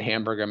click the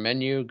hamburger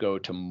menu, go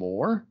to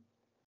More.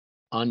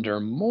 Under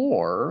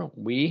More,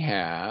 we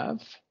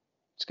have,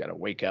 it's got to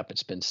wake up.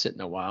 It's been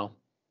sitting a while.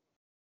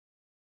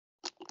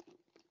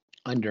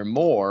 Under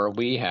More,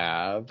 we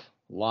have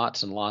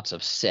lots and lots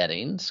of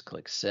settings.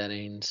 Click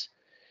Settings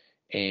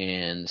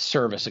and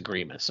Service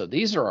Agreements. So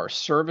these are our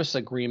service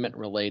agreement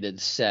related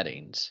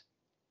settings.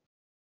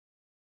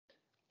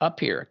 Up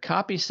here,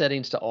 copy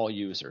settings to all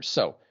users.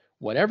 So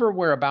whatever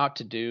we're about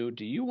to do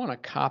you want to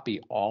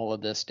copy all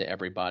of this to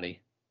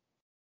everybody?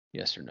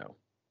 Yes or no?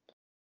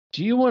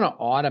 Do you want to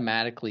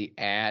automatically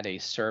add a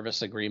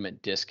service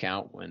agreement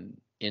discount when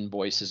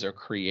invoices are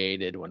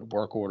created, when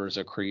work orders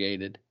are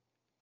created?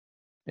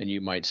 And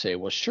you might say,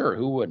 well, sure,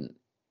 who wouldn't?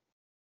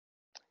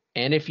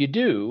 And if you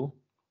do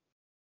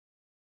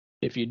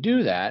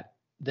that,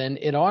 then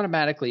it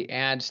automatically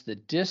adds the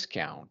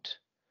discount,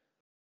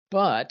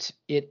 but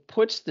it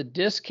puts the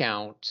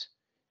discount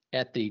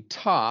at the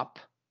top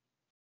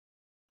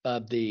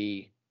of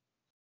the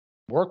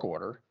work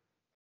order.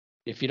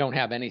 If you don't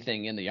have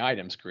anything in the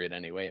items grid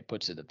anyway, it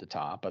puts it at the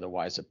top.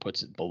 Otherwise, it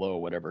puts it below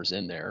whatever's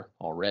in there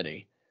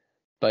already.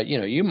 But you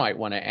know, you might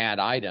want to add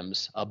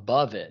items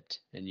above it,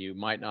 and you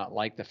might not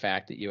like the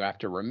fact that you have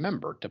to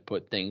remember to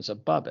put things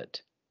above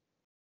it.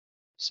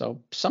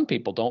 So some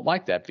people don't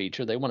like that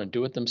feature. They want to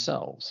do it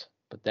themselves.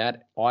 But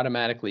that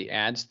automatically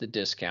adds the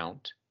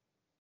discount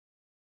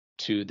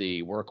to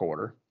the work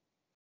order.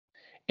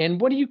 And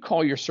what do you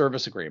call your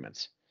service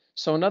agreements?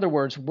 So in other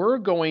words, we're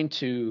going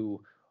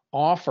to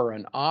offer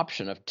an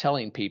option of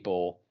telling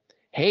people,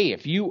 hey,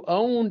 if you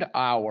owned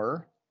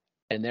our,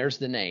 and there's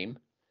the name,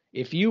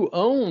 if you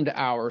owned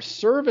our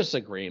service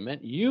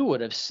agreement, you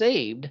would have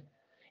saved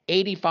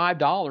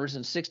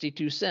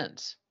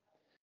 $85.62.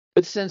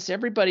 But since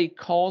everybody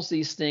calls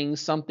these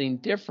things something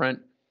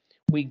different,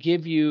 we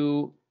give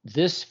you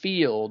this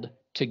field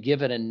to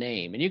give it a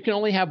name. And you can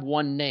only have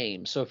one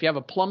name. So if you have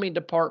a plumbing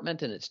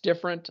department and it's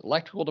different,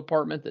 electrical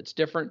department that's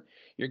different,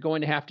 you're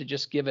going to have to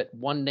just give it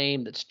one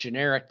name that's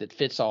generic that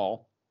fits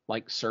all,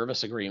 like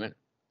service agreement.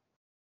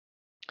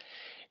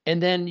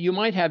 And then you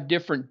might have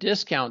different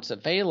discounts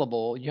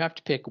available. You have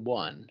to pick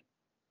one.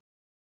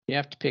 You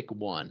have to pick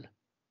one.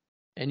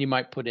 And you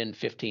might put in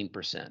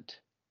 15%.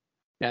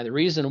 Now, the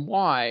reason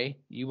why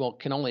you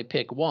can only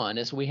pick one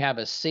is we have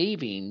a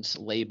savings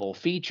label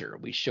feature.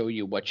 We show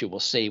you what you will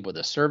save with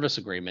a service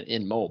agreement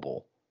in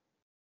mobile.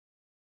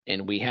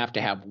 And we have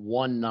to have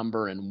one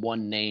number and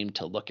one name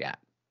to look at.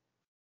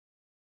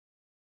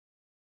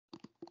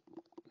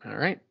 All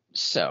right.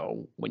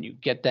 So when you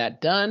get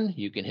that done,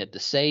 you can hit the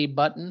Save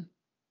button.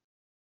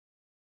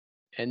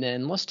 And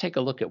then let's take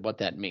a look at what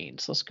that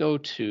means. Let's go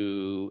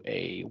to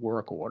a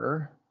work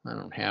order. I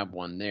don't have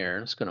one there.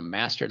 Let's go to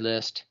master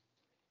list.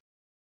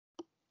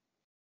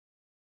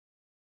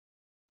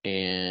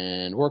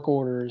 And work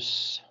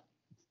orders.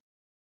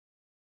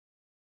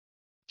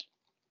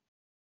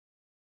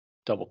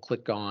 Double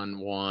click on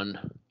one.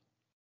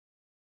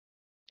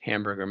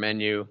 Hamburger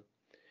menu.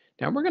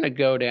 Now we're going to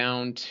go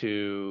down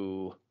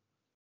to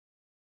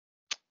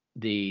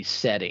the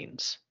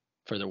settings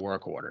for the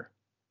work order.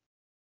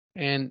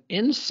 And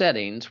in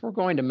settings, we're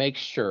going to make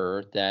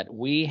sure that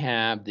we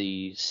have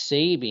the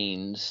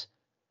savings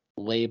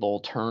label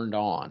turned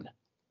on.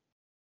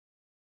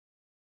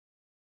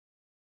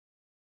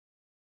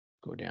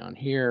 Go down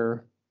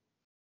here,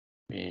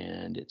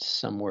 and it's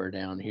somewhere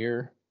down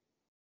here.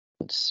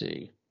 Let's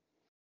see.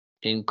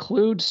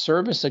 Include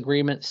service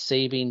agreement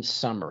savings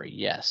summary.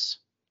 Yes.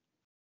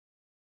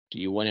 Do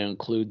you want to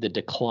include the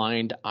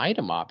declined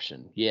item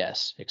option?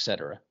 Yes,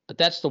 etc. But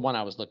that's the one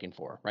I was looking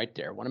for right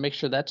there. I want to make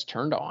sure that's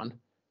turned on.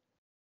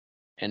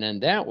 And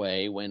then that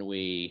way, when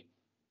we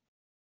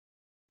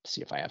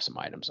see if I have some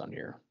items on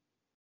here.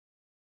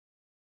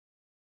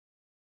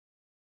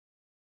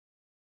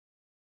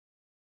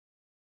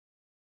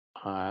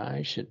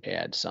 I should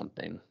add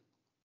something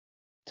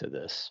to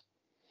this.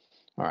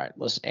 All right,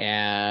 let's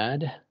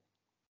add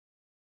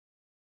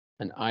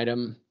an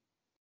item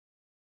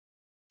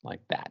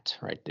like that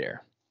right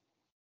there.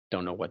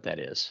 Don't know what that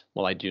is.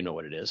 Well, I do know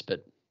what it is,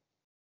 but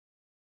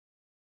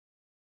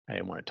I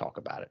didn't want to talk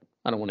about it.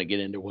 I don't want to get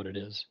into what it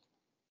is,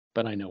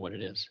 but I know what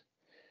it is.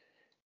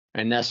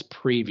 And let's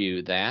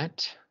preview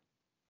that.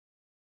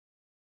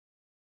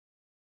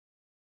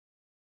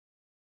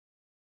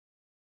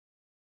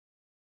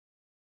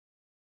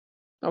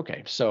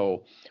 Okay,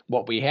 so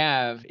what we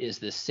have is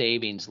the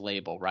savings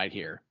label right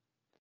here.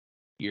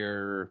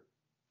 Your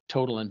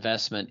total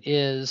investment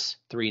is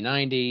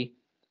 $390.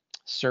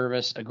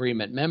 Service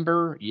agreement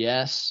member,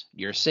 yes.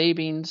 Your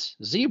savings,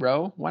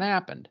 0. What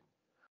happened?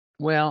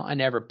 Well, I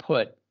never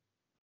put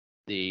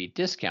the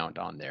discount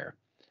on there.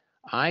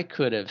 I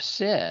could have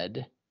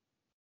said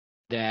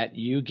that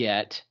you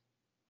get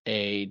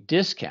a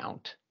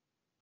discount,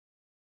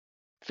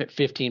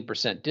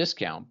 15%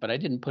 discount, but I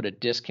didn't put a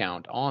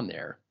discount on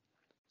there.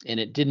 And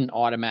it didn't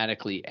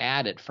automatically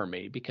add it for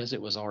me because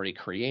it was already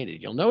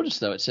created. You'll notice,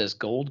 though, it says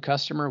gold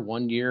customer,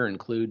 1 year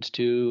includes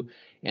 2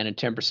 and a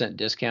 10%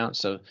 discount.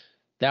 So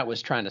that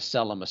was trying to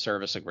sell them a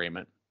service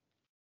agreement.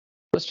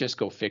 Let's just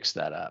go fix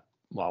that up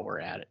while we're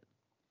at it.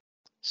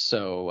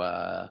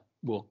 So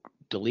we'll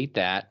delete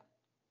that.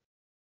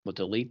 We'll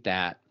delete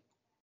that.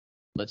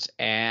 Let's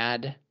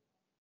add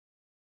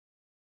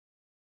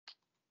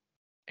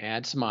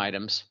some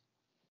items.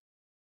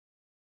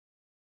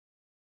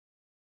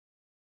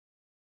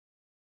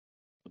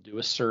 We'll do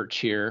a search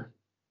here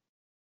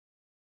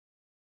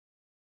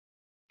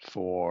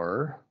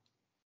for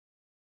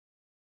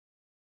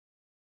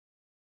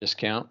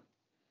discount.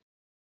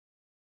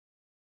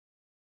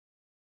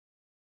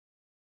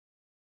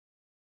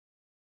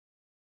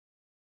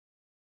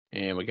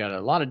 And we got a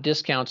lot of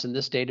discounts in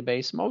this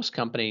database. Most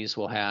companies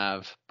will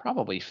have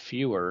probably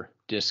fewer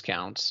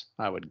discounts,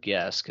 I would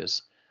guess,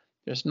 because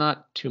there's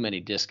not too many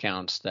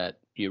discounts that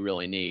you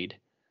really need.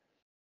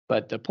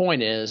 But the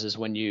point is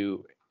when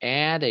you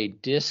add a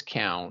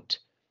discount,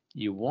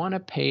 you want to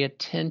pay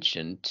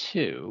attention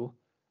to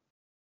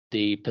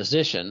the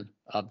position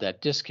of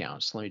that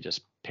discount. So let me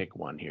just pick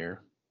one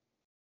here.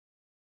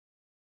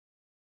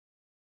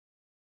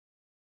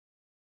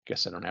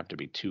 Guess I don't have to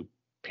be too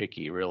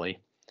picky, really.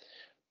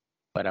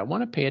 But I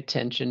want to pay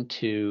attention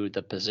to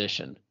the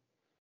position.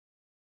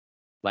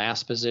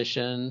 Last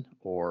position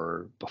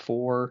or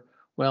before.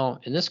 Well,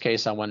 in this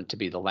case, I want it to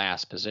be the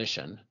last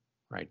position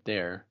right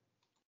there.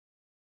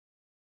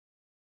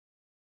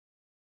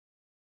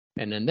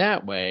 And in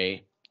that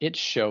way, it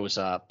shows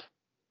up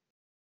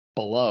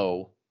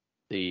below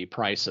the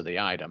price of the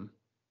item.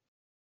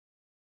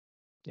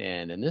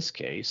 And in this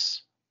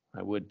case,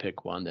 I would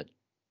pick one that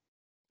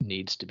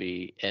needs to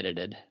be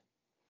edited.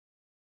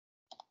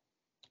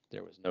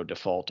 There was no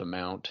default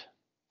amount.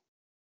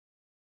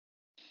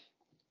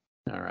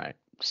 All right,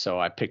 so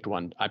I picked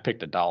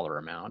a dollar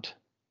amount.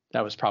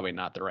 That was probably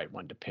not the right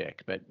one to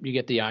pick, but you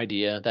get the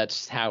idea.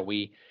 That's how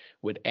we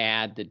would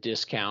add the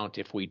discount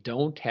if we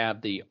don't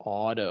have the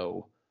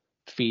auto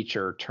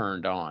feature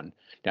turned on.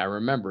 Now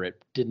remember,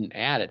 it didn't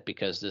add it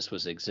because this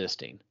was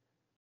existing,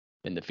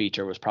 and the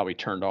feature was probably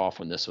turned off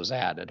when this was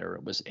added or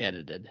it was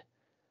edited.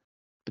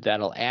 But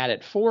that'll add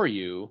it for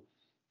you.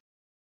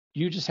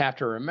 You just have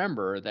to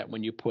remember that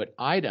when you put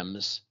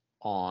items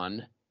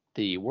on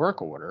the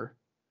work order,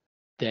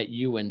 that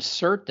you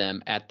insert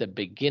them at the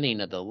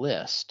beginning of the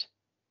list.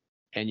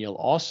 And you'll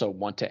also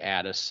want to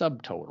add a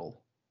subtotal.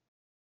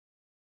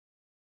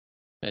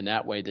 And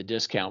that way the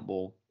discount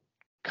will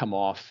come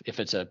off, if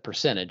it's a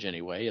percentage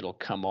anyway, it'll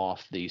come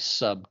off the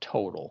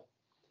subtotal.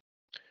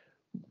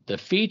 The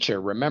feature,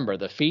 remember,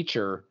 the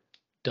feature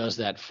does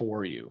that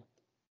for you.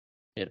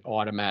 It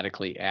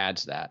automatically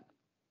adds that.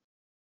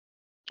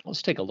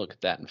 Let's take a look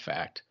at that, in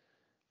fact.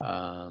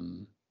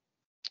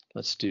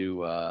 Let's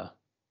do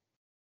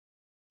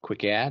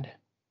quick add.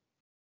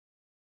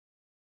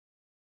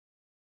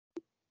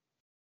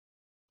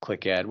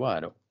 Quick add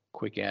what?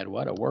 Quick add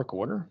what? A work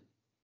order.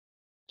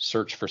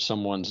 Search for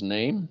someone's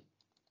name.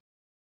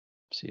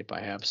 See if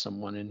I have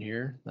someone in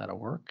here. That'll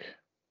work.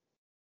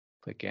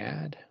 Click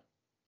add.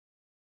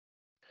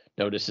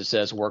 Notice it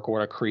says work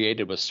order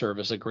created with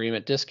service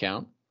agreement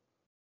discount.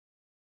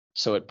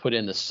 So it put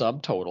in the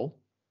subtotal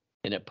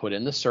and it put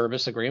in the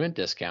service agreement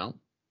discount.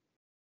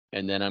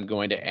 And then I'm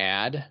going to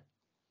add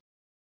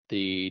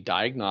the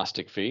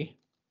diagnostic fee.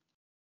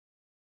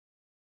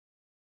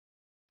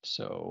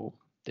 So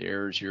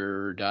there's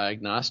your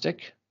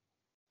diagnostic.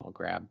 I'll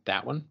grab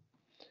that one.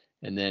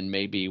 And then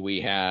maybe we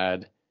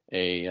had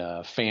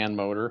a fan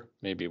motor.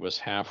 Maybe it was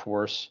half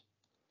horse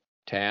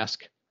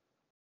task.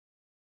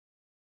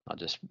 I'll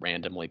just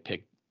randomly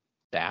pick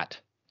that.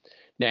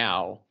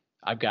 Now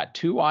I've got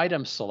 2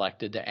 items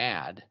selected to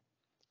add,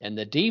 and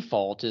the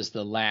default is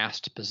the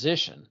last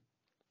position.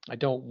 I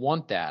don't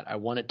want that. I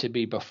want it to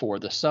be before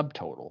the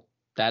subtotal.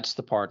 That's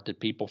the part that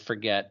people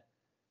forget,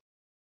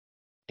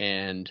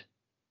 and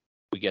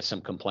we get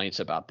some complaints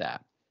about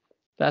that.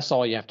 That's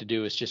all you have to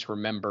do is just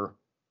remember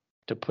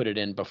to put it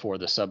in before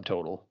the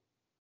subtotal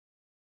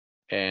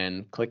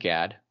and click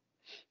add.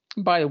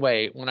 By the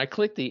way, when I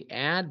click the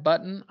add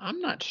button,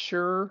 I'm not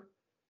sure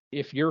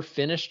if you're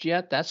finished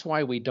yet. That's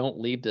why we don't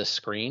leave this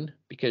screen,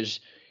 because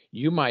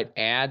you might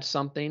add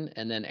something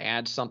and then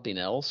add something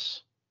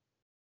else.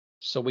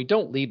 So we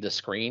don't leave the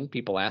screen.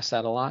 People ask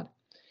that a lot.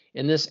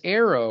 In this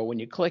arrow, when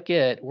you click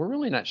it, we're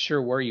really not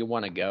sure where you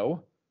want to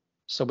go.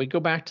 So we go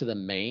back to the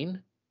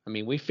main. I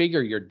mean, we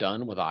figure you're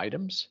done with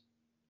items,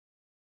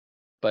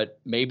 but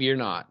maybe you're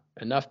not.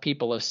 Enough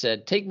people have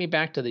said, take me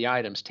back to the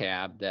items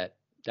tab. That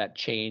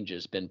change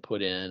has been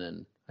put in,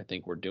 and I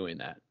think we're doing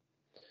that.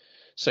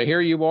 So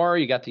here you are,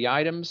 you got the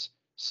items,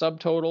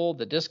 subtotal,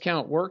 the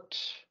discount worked.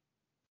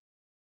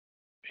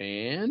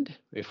 And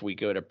if we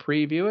go to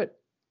preview it,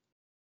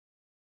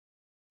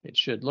 it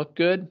should look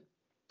good.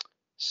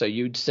 So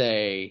you'd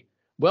say,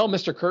 well,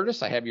 Mr.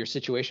 Curtis, I have your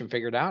situation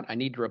figured out. I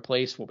need to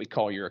replace what we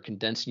call your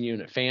condensing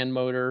unit fan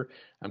motor.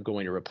 I'm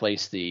going to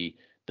replace the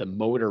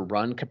motor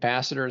run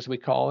capacitor, as we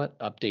call it,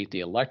 update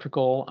the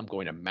electrical. I'm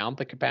going to mount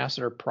the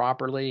capacitor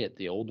properly.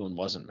 The old one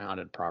wasn't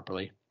mounted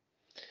properly.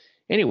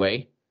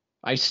 Anyway,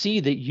 I see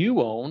that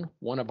you own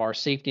one of our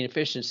safety and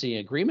efficiency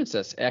agreements.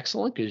 That's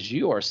excellent, because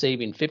you are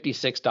saving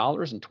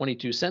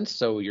 $56.22.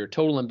 So your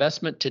total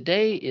investment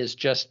today is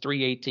just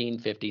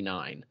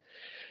 $318.59.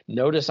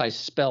 Notice I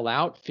spell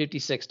out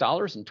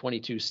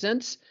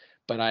 $56.22,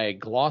 but I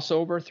gloss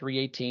over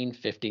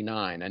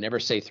 $318.59. I never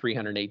say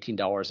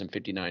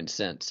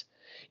 $318.59.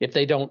 If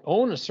they don't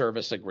own a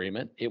service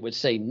agreement, it would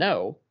say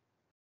no,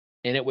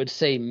 and it would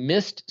say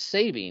missed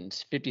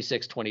savings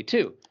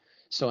 $56.22.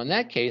 So in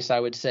that case, I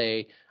would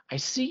say, I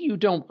see you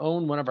don't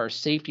own one of our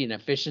safety and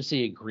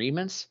efficiency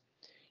agreements.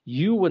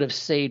 You would have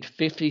saved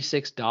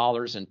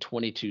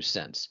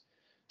 $56.22.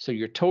 So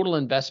your total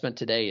investment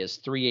today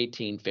is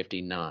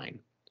 $318.59.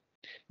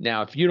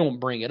 Now, if you don't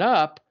bring it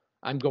up,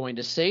 I'm going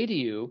to say to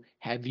you,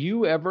 have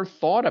you ever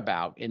thought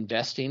about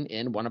investing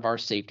in one of our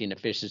safety and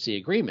efficiency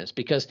agreements?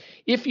 Because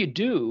if you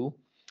do,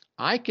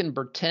 I can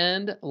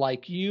pretend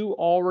like you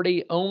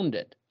already owned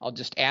it. I'll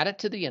just add it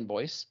to the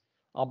invoice.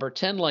 I'll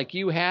pretend like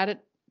you had it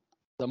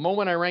the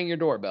moment I rang your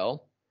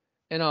doorbell,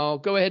 and I'll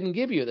go ahead and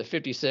give you the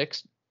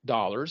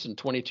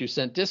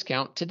 $56.22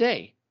 discount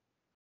today.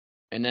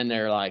 And then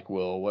they're like,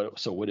 well,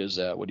 what is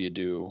that? What do you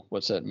do?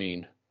 What's that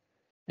mean?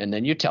 And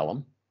then you tell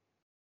them,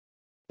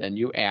 then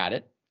you add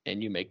it,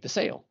 and you make the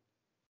sale.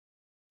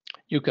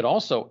 You could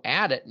also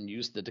add it and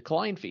use the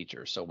decline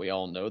feature, so we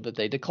all know that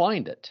they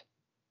declined it.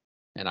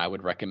 And I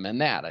would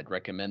recommend that. I'd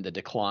recommend the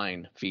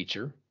decline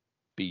feature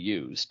be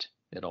used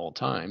at all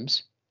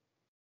times.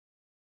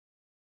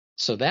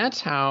 So that's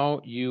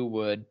how you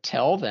would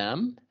tell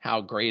them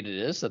how great it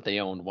is that they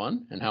own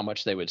one and how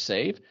much they would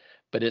save.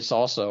 But it's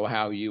also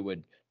how you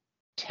would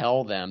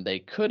tell them they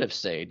could have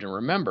saved. And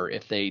remember,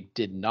 if they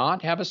did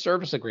not have a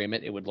service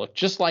agreement, it would look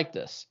just like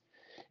this,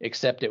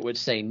 except it would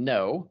say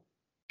no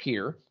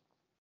here,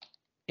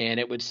 and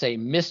it would say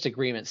missed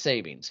agreement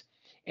savings.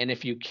 And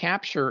if you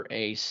capture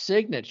a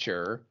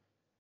signature,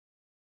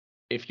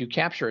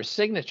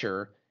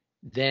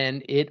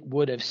 then it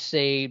would have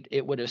said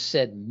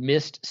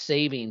missed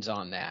savings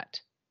on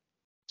that.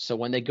 So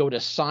when they go to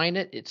sign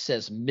it, it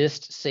says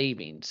missed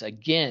savings,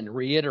 again,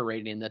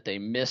 reiterating that they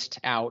missed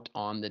out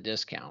on the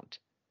discount.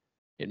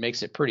 It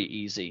makes it pretty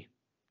easy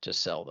to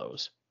sell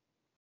those.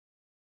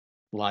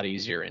 A lot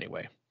easier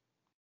anyway.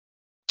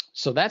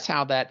 So that's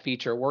how that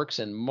feature works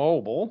in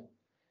mobile.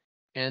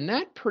 And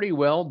that pretty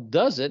well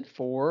does it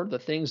for the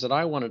things that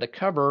I wanted to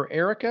cover.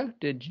 Erica,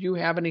 did you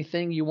have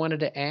anything you wanted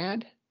to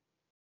add?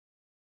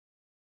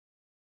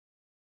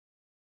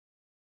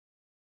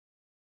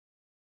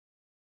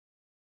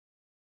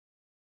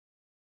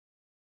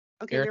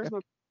 Okay,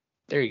 Erica?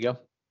 There you go.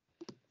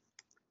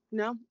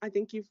 No, I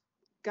think you've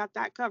got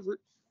that covered.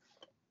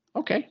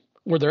 Okay.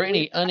 Were there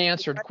any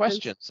unanswered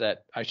questions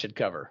that I should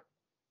cover?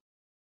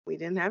 We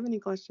didn't have any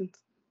questions.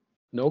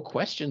 No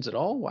questions at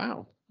all?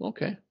 Wow.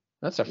 Okay.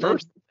 that's a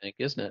first, I think,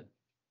 isn't it?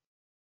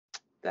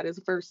 That is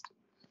a first.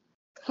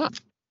 Huh.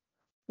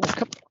 Well,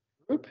 come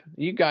on, group.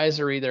 You guys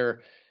are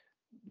either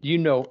you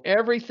know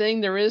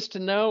everything there is to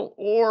know,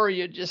 or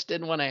you just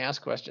didn't want to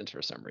ask questions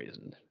for some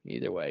reason.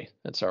 Either way,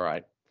 that's all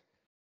right.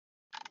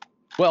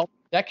 Well,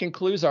 that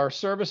concludes our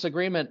service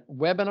agreement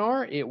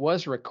webinar. It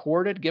was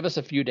recorded. Give us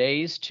a few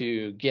days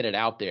to get it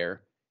out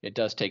there. It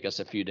does take us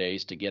a few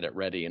days to get it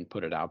ready and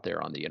put it out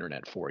there on the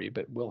internet for you,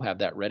 but we'll have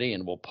that ready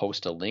and we'll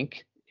post a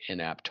link in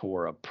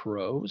Aptora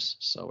Pros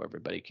so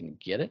everybody can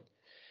get it.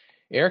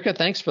 Erica,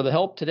 thanks for the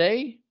help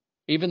today.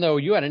 Even though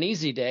you had an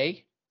easy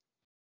day,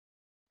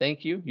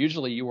 thank you.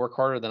 Usually you work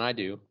harder than I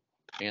do.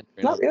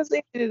 Not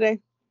easy today.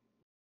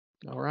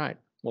 All right.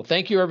 Well,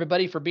 thank you,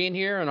 everybody, for being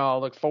here, and I'll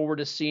look forward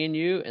to seeing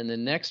you in the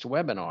next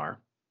webinar.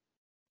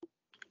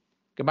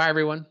 Goodbye,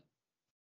 everyone.